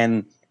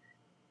 And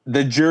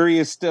the jury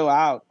is still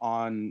out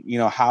on,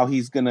 how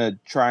he's going to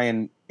try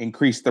and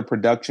increase the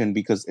production,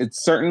 because it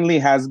certainly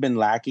has been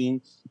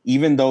lacking,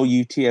 even though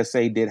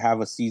UTSA did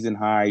have a season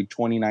high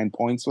 29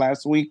 points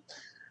last week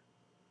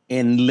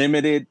in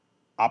limited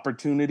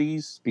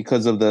opportunities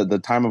because of the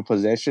time of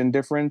possession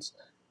difference.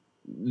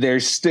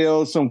 There's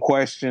still some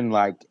question,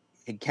 like,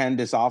 can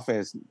this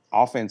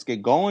offense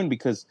get going?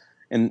 Because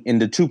in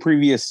the two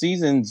previous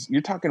seasons,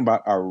 you're talking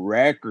about a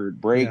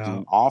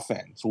record-breaking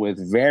offense with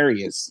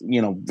various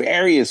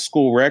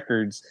school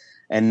records,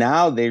 and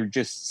now they're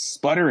just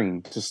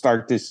sputtering to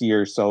start this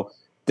year. So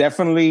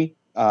definitely,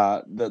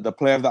 the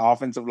play of the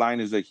offensive line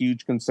is a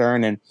huge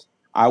concern, and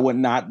I would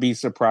not be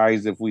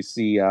surprised if we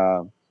see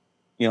a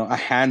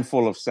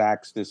handful of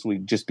sacks this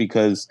week, just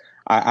because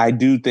I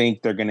do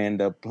think they're going to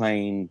end up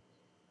playing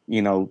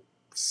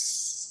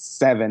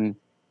 7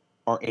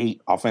 or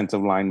 8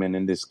 offensive linemen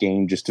in this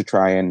game just to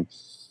try and,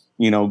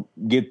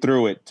 get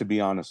through it, to be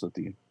honest with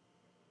you.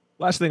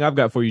 Last thing I've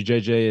got for you,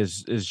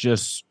 JJ, is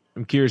just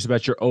I'm curious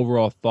about your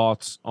overall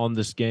thoughts on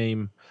this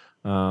game.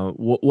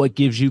 What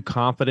gives you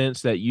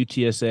confidence that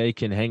UTSA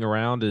can hang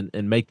around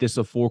and make this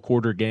a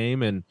 4-quarter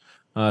game? And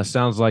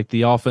sounds like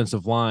the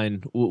offensive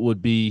line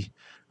would be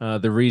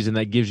the reason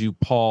that gives you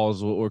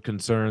pause or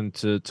concern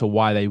to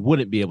why they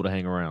wouldn't be able to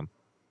hang around.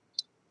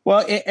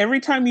 Well,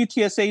 every time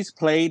UTSA's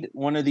played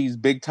one of these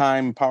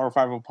big-time Power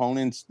 5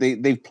 opponents,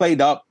 they've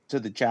played up to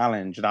the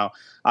challenge. Now,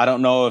 I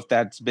don't know if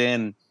that's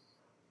been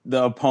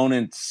the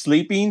opponent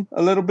sleeping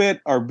a little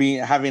bit or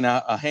having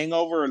a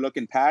hangover or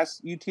looking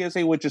past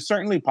UTSA, which is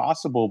certainly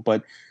possible.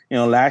 But,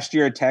 last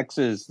year at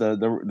Texas, the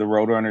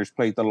Roadrunners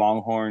played the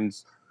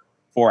Longhorns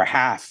for a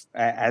half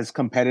as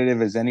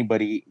competitive as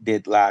anybody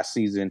did last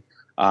season.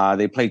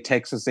 They played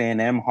Texas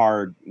A&M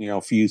hard,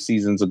 a few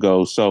seasons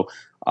ago. So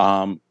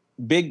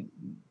they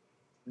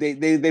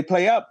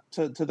play up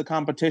to the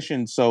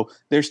competition. So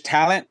there's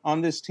talent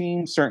on this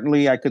team.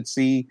 Certainly I could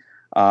see,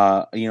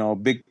 a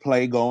big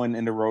play going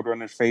in the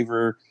Roadrunners'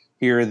 favor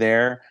here or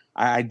there.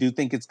 I do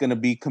think it's going to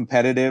be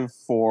competitive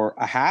for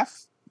a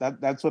half.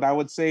 That's what I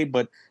would say.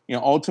 But,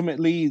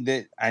 ultimately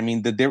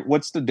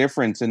what's the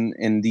difference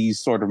in these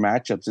sort of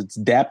matchups? It's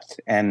depth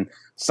and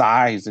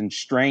size and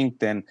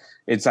strength. And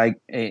it's like,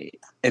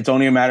 it's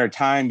only a matter of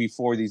time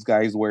before these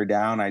guys wear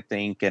down, I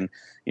think. And,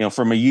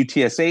 from a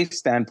UTSA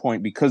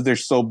standpoint, because they're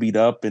so beat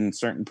up in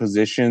certain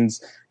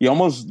positions, you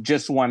almost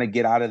just want to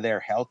get out of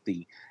there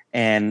healthy.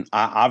 And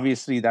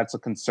obviously that's a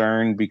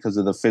concern because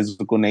of the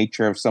physical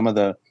nature of some of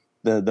the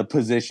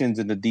positions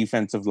in the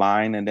defensive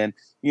line. And then,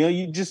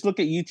 you just look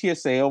at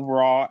UTSA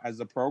overall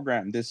as a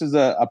program. This is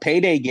a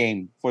payday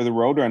game for the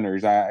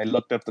Roadrunners. I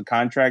looked up the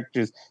contract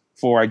just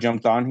before I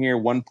jumped on here,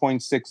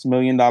 $1.6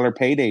 million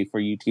payday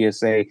for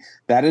UTSA.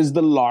 That is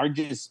the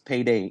largest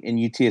payday in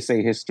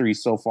UTSA history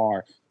so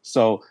far.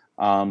 So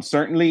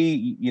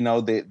certainly,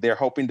 they're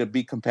hoping to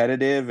be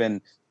competitive and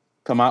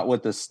come out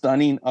with a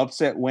stunning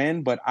upset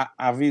win, but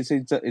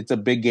obviously it's a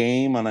big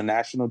game on a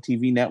national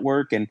TV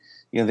network, and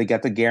they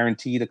got the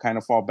guarantee to kind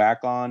of fall back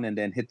on and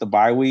then hit the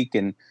bye week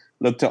and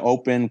look to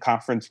open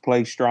conference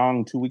play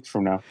strong 2 weeks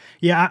from now.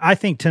 Yeah, I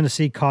think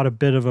Tennessee caught a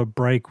bit of a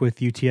break with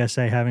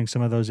UTSA having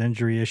some of those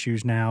injury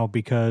issues now,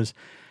 because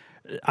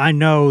I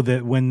know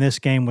that when this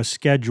game was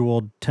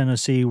scheduled,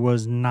 Tennessee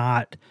was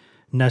not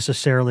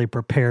necessarily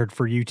prepared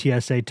for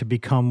UTSA to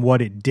become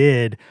what it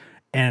did.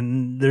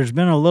 And there's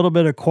been a little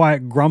bit of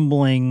quiet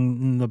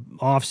grumbling in the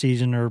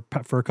offseason or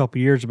for a couple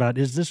of years about,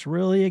 is this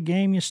really a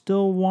game you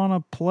still want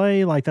to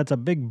play? Like, that's a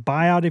big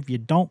buyout if you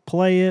don't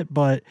play it,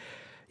 but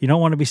you don't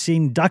want to be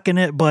seen ducking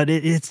it. But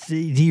it's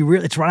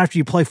right after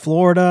you play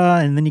Florida,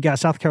 and then you got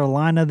South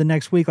Carolina the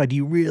next week. Like, do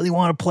you really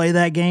want to play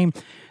that game?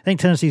 I think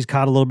Tennessee's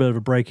caught a little bit of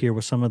a break here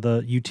with some of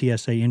the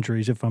UTSA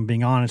injuries, if I'm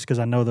being honest, because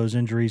I know those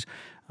injuries.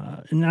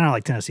 Not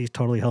like Tennessee's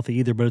totally healthy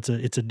either, but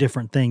it's a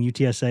different thing.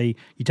 UTSA,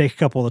 you take a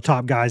couple of the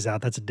top guys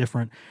out, that's a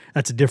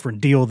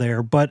different deal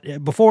there.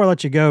 But before I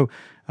let you go,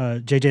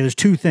 JJ, there's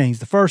two things.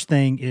 The first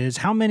thing is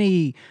how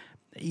many.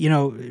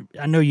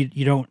 I know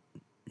you don't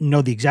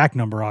know the exact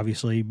number.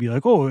 Obviously, you'd be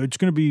like, oh, it's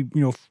going to be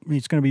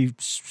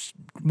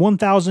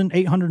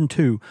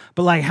 1,802.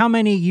 But like, how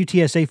many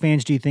UTSA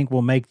fans do you think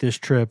will make this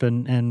trip,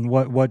 and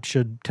what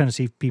should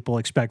Tennessee people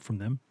expect from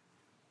them?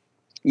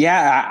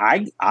 Yeah,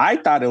 I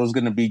thought it was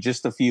going to be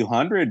just a few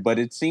hundred, but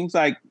it seems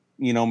like,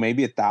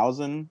 maybe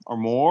 1,000 or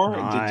more,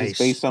 nice. Just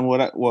based on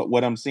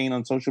what I'm seeing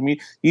on social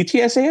media.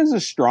 UTSA has a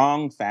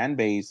strong fan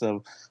base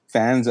of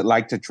fans that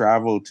like to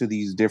travel to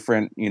these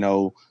different,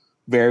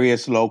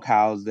 various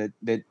locales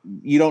that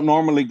you don't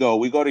normally go.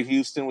 We go to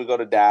Houston, we go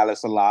to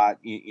Dallas a lot.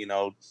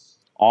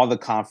 All the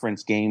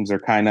conference games are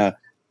kind of,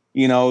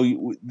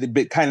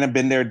 kind of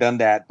been there, done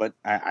that. But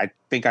I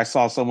think I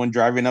saw someone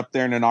driving up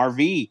there in an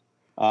RV.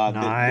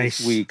 Nice.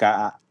 This week.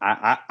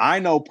 I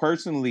know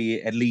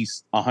personally at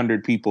least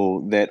 100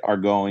 people that are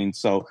going.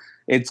 So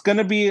it's going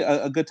to be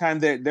a good time.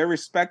 They're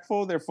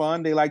respectful. They're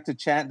fun. They like to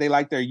chant. They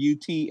like their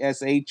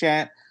UTSA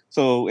chant.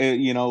 So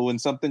when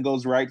something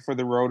goes right for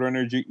the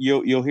Roadrunners,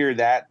 you'll hear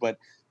that. But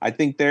I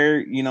think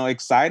they're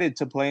excited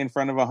to play in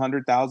front of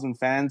 100,000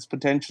 fans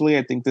potentially.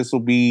 I think this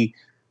will be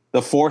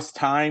the fourth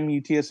time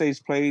UTSA's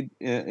played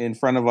in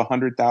front of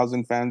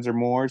 100,000 fans or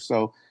more.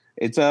 So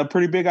it's a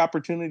pretty big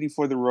opportunity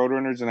for the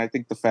Roadrunners, and I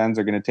think the fans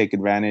are going to take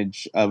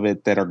advantage of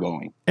it that are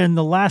going. And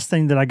the last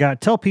thing that I got,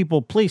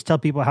 please tell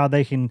people how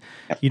they can,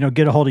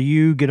 get a hold of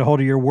you, get a hold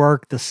of your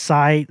work, the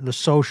site, the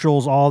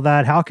socials, all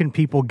that. How can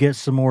people get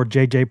some more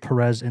JJ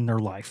Perez in their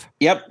life?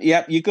 Yep.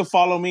 You can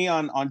follow me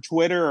on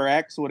Twitter or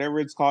X, whatever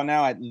it's called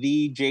now, at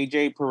the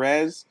JJ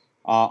Perez,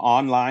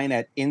 online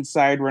at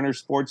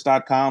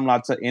InsideRunnersports.com.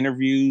 Lots of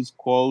interviews,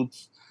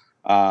 quotes,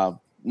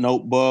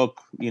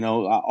 notebook,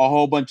 a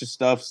whole bunch of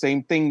stuff.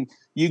 Same thing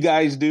you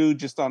guys do,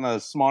 just on a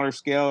smaller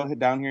scale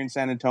down here in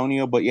San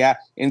Antonio. But yeah,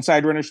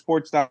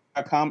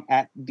 InsideRunnersports.com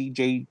at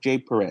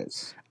DJJ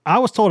Perez. I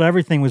was told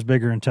everything was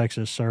bigger in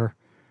Texas, sir.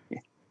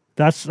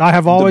 I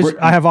have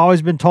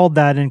always been told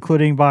that,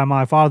 including by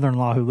my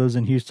father-in-law who lives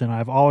in Houston.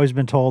 I've always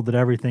been told that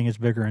everything is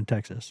bigger in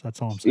Texas.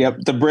 That's all I'm saying. Yep,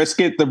 the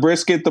brisket,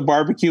 the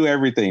barbecue,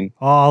 everything.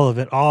 All of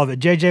it.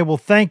 JJ, well,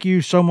 thank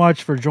you so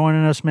much for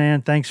joining us,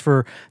 man. Thanks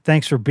for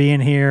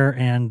being here,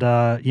 and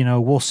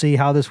we'll see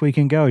how this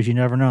weekend goes. You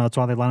never know. That's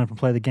why they line up and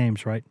play the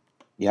games, right?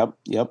 Yep.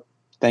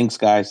 Thanks,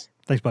 guys.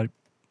 Thanks, buddy.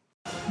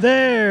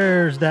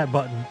 There's that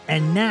button,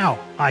 and now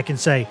I can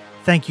say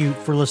thank you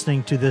for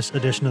listening to this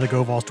edition of the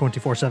Go Vols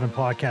 24/7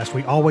 podcast.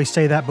 We always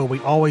say that, but we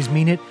always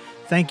mean it.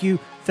 Thank you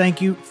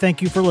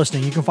for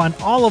listening. You can find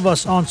all of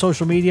us on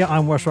social media.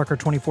 I'm Wes Rucker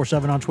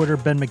 24/7 on Twitter.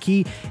 Ben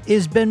McKee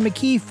is Ben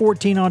McKee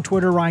 14 on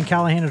Twitter. Ryan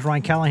Callahan is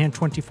Ryan Callahan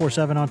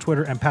 24/7 on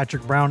Twitter. And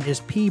Patrick Brown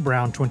is P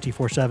Brown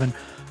 24/7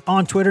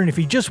 on Twitter. And if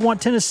you just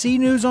want Tennessee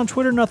news on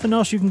Twitter, nothing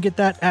else, you can get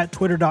that at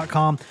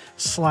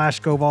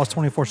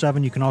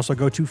twitter.com/GoVols247. You can also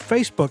go to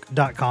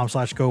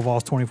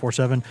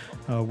facebook.com/GoVols247,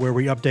 where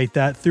we update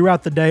that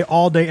throughout the day,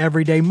 all day,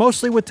 every day,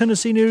 mostly with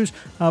Tennessee news,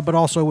 but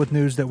also with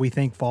news that we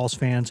think Vols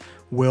fans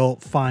will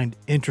find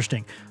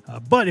interesting.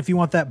 But if you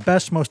want that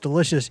best, most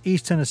delicious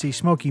East Tennessee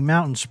Smoky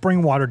Mountain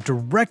spring water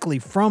directly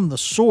from the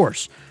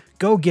source,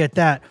 go get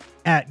that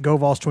at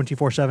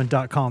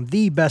GoVols247.com,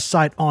 the best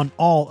site on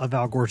all of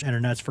Al Gore's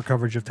internets for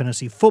coverage of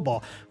Tennessee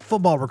football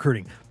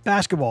recruiting,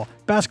 basketball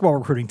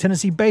recruiting,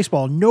 Tennessee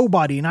baseball.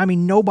 Nobody, and I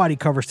mean nobody,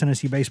 covers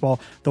Tennessee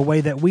baseball the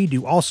way that we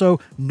do. Also,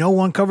 no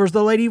one covers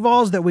the Lady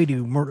Vols that we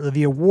do.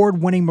 The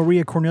award-winning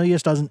Maria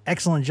Cornelius does an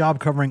excellent job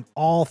covering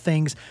all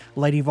things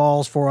Lady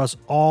Vols for us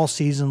all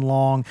season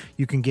long.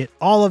 You can get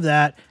all of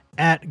that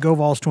at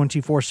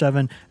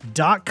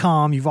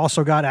GoVols247.com. You've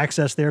also got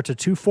access there to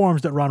two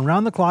forums that run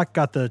around the clock.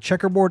 Got the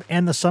Checkerboard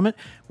and the Summit,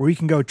 where you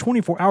can go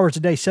 24 hours a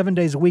day, 7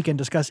 days a week, and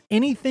discuss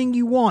anything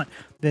you want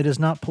that is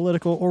not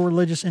political or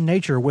religious in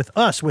nature with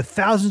us, with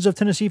thousands of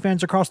Tennessee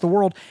fans across the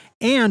world,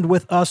 and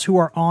with us who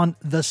are on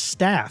the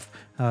staff.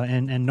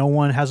 And no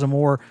one has a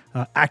more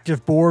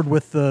active board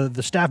with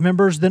the staff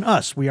members than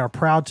us. We are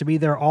proud to be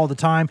there all the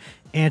time,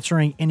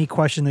 answering any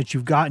question that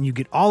you've got, and you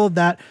get all of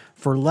that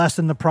for less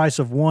than the price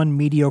of one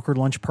mediocre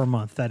lunch per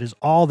month. That is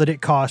all that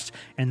it costs,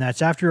 and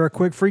that's after a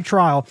quick free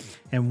trial.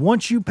 And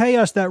once you pay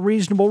us that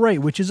reasonable rate,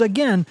 which is,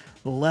 again,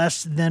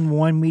 less than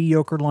one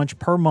mediocre lunch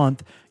per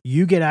month,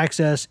 you get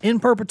access in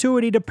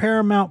perpetuity to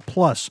Paramount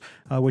Plus,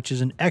 which is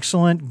an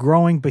excellent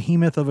growing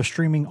behemoth of a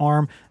streaming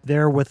arm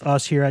there with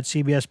us here at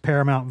CBS,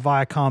 Paramount,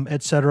 Viacom,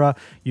 etc.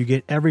 You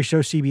get every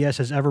show CBS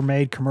has ever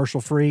made commercial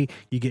free.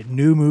 You get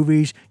new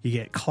movies. You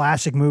get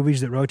classic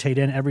movies that rotate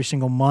in every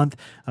single month.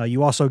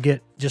 You also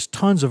get just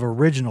tons of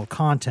original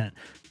content,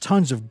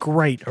 tons of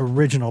great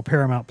original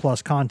Paramount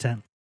Plus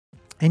content.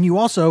 And you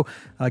also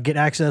get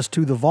access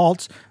to the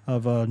vaults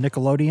of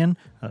Nickelodeon,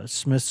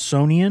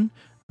 Smithsonian,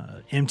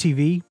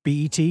 MTV,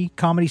 BET,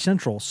 Comedy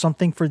Central,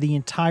 something for the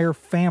entire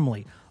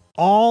family.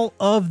 All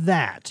of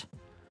that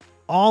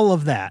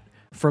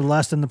for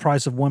less than the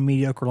price of one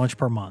mediocre lunch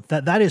per month.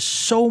 That is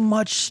so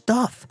much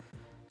stuff.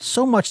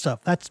 So much stuff.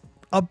 That's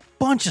a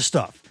bunch of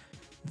stuff.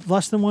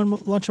 Less than one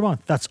lunch a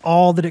month. That's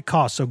all that it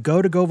costs. So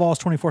go to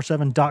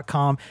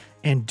GoVols247.com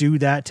and do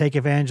that. Take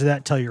advantage of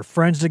that. Tell your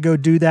friends to go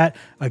do that.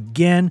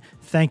 Again,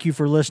 thank you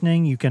for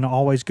listening. You can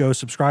always go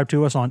subscribe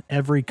to us on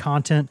every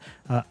content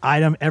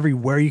item.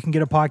 Everywhere you can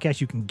get a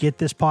podcast, you can get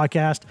this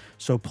podcast.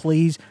 So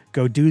please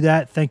go do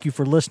that. Thank you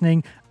for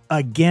listening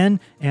again.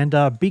 And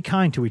be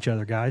kind to each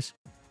other, guys.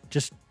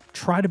 Just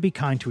try to be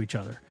kind to each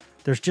other.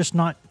 There's just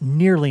not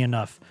nearly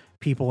enough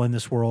people in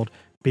this world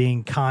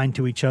being kind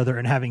to each other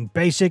and having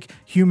basic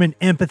human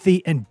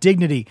empathy and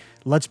dignity.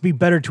 Let's be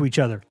better to each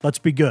other. Let's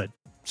be good.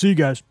 See you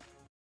guys.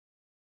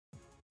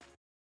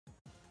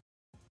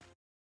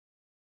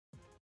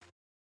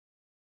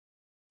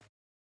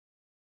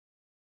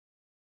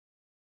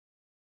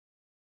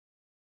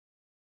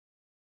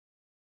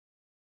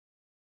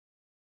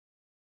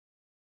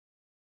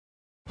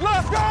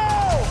 Let's go!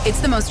 It's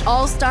the most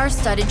all-star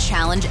studded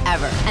challenge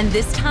ever. And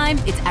this time,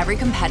 it's every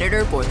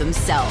competitor for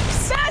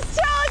themselves. Best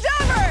challenge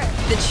ever!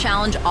 The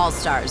Challenge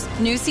All-Stars.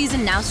 New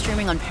season now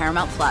streaming on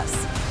Paramount Plus.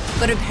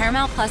 Go to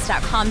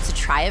ParamountPlus.com to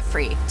try it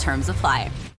free. Terms apply.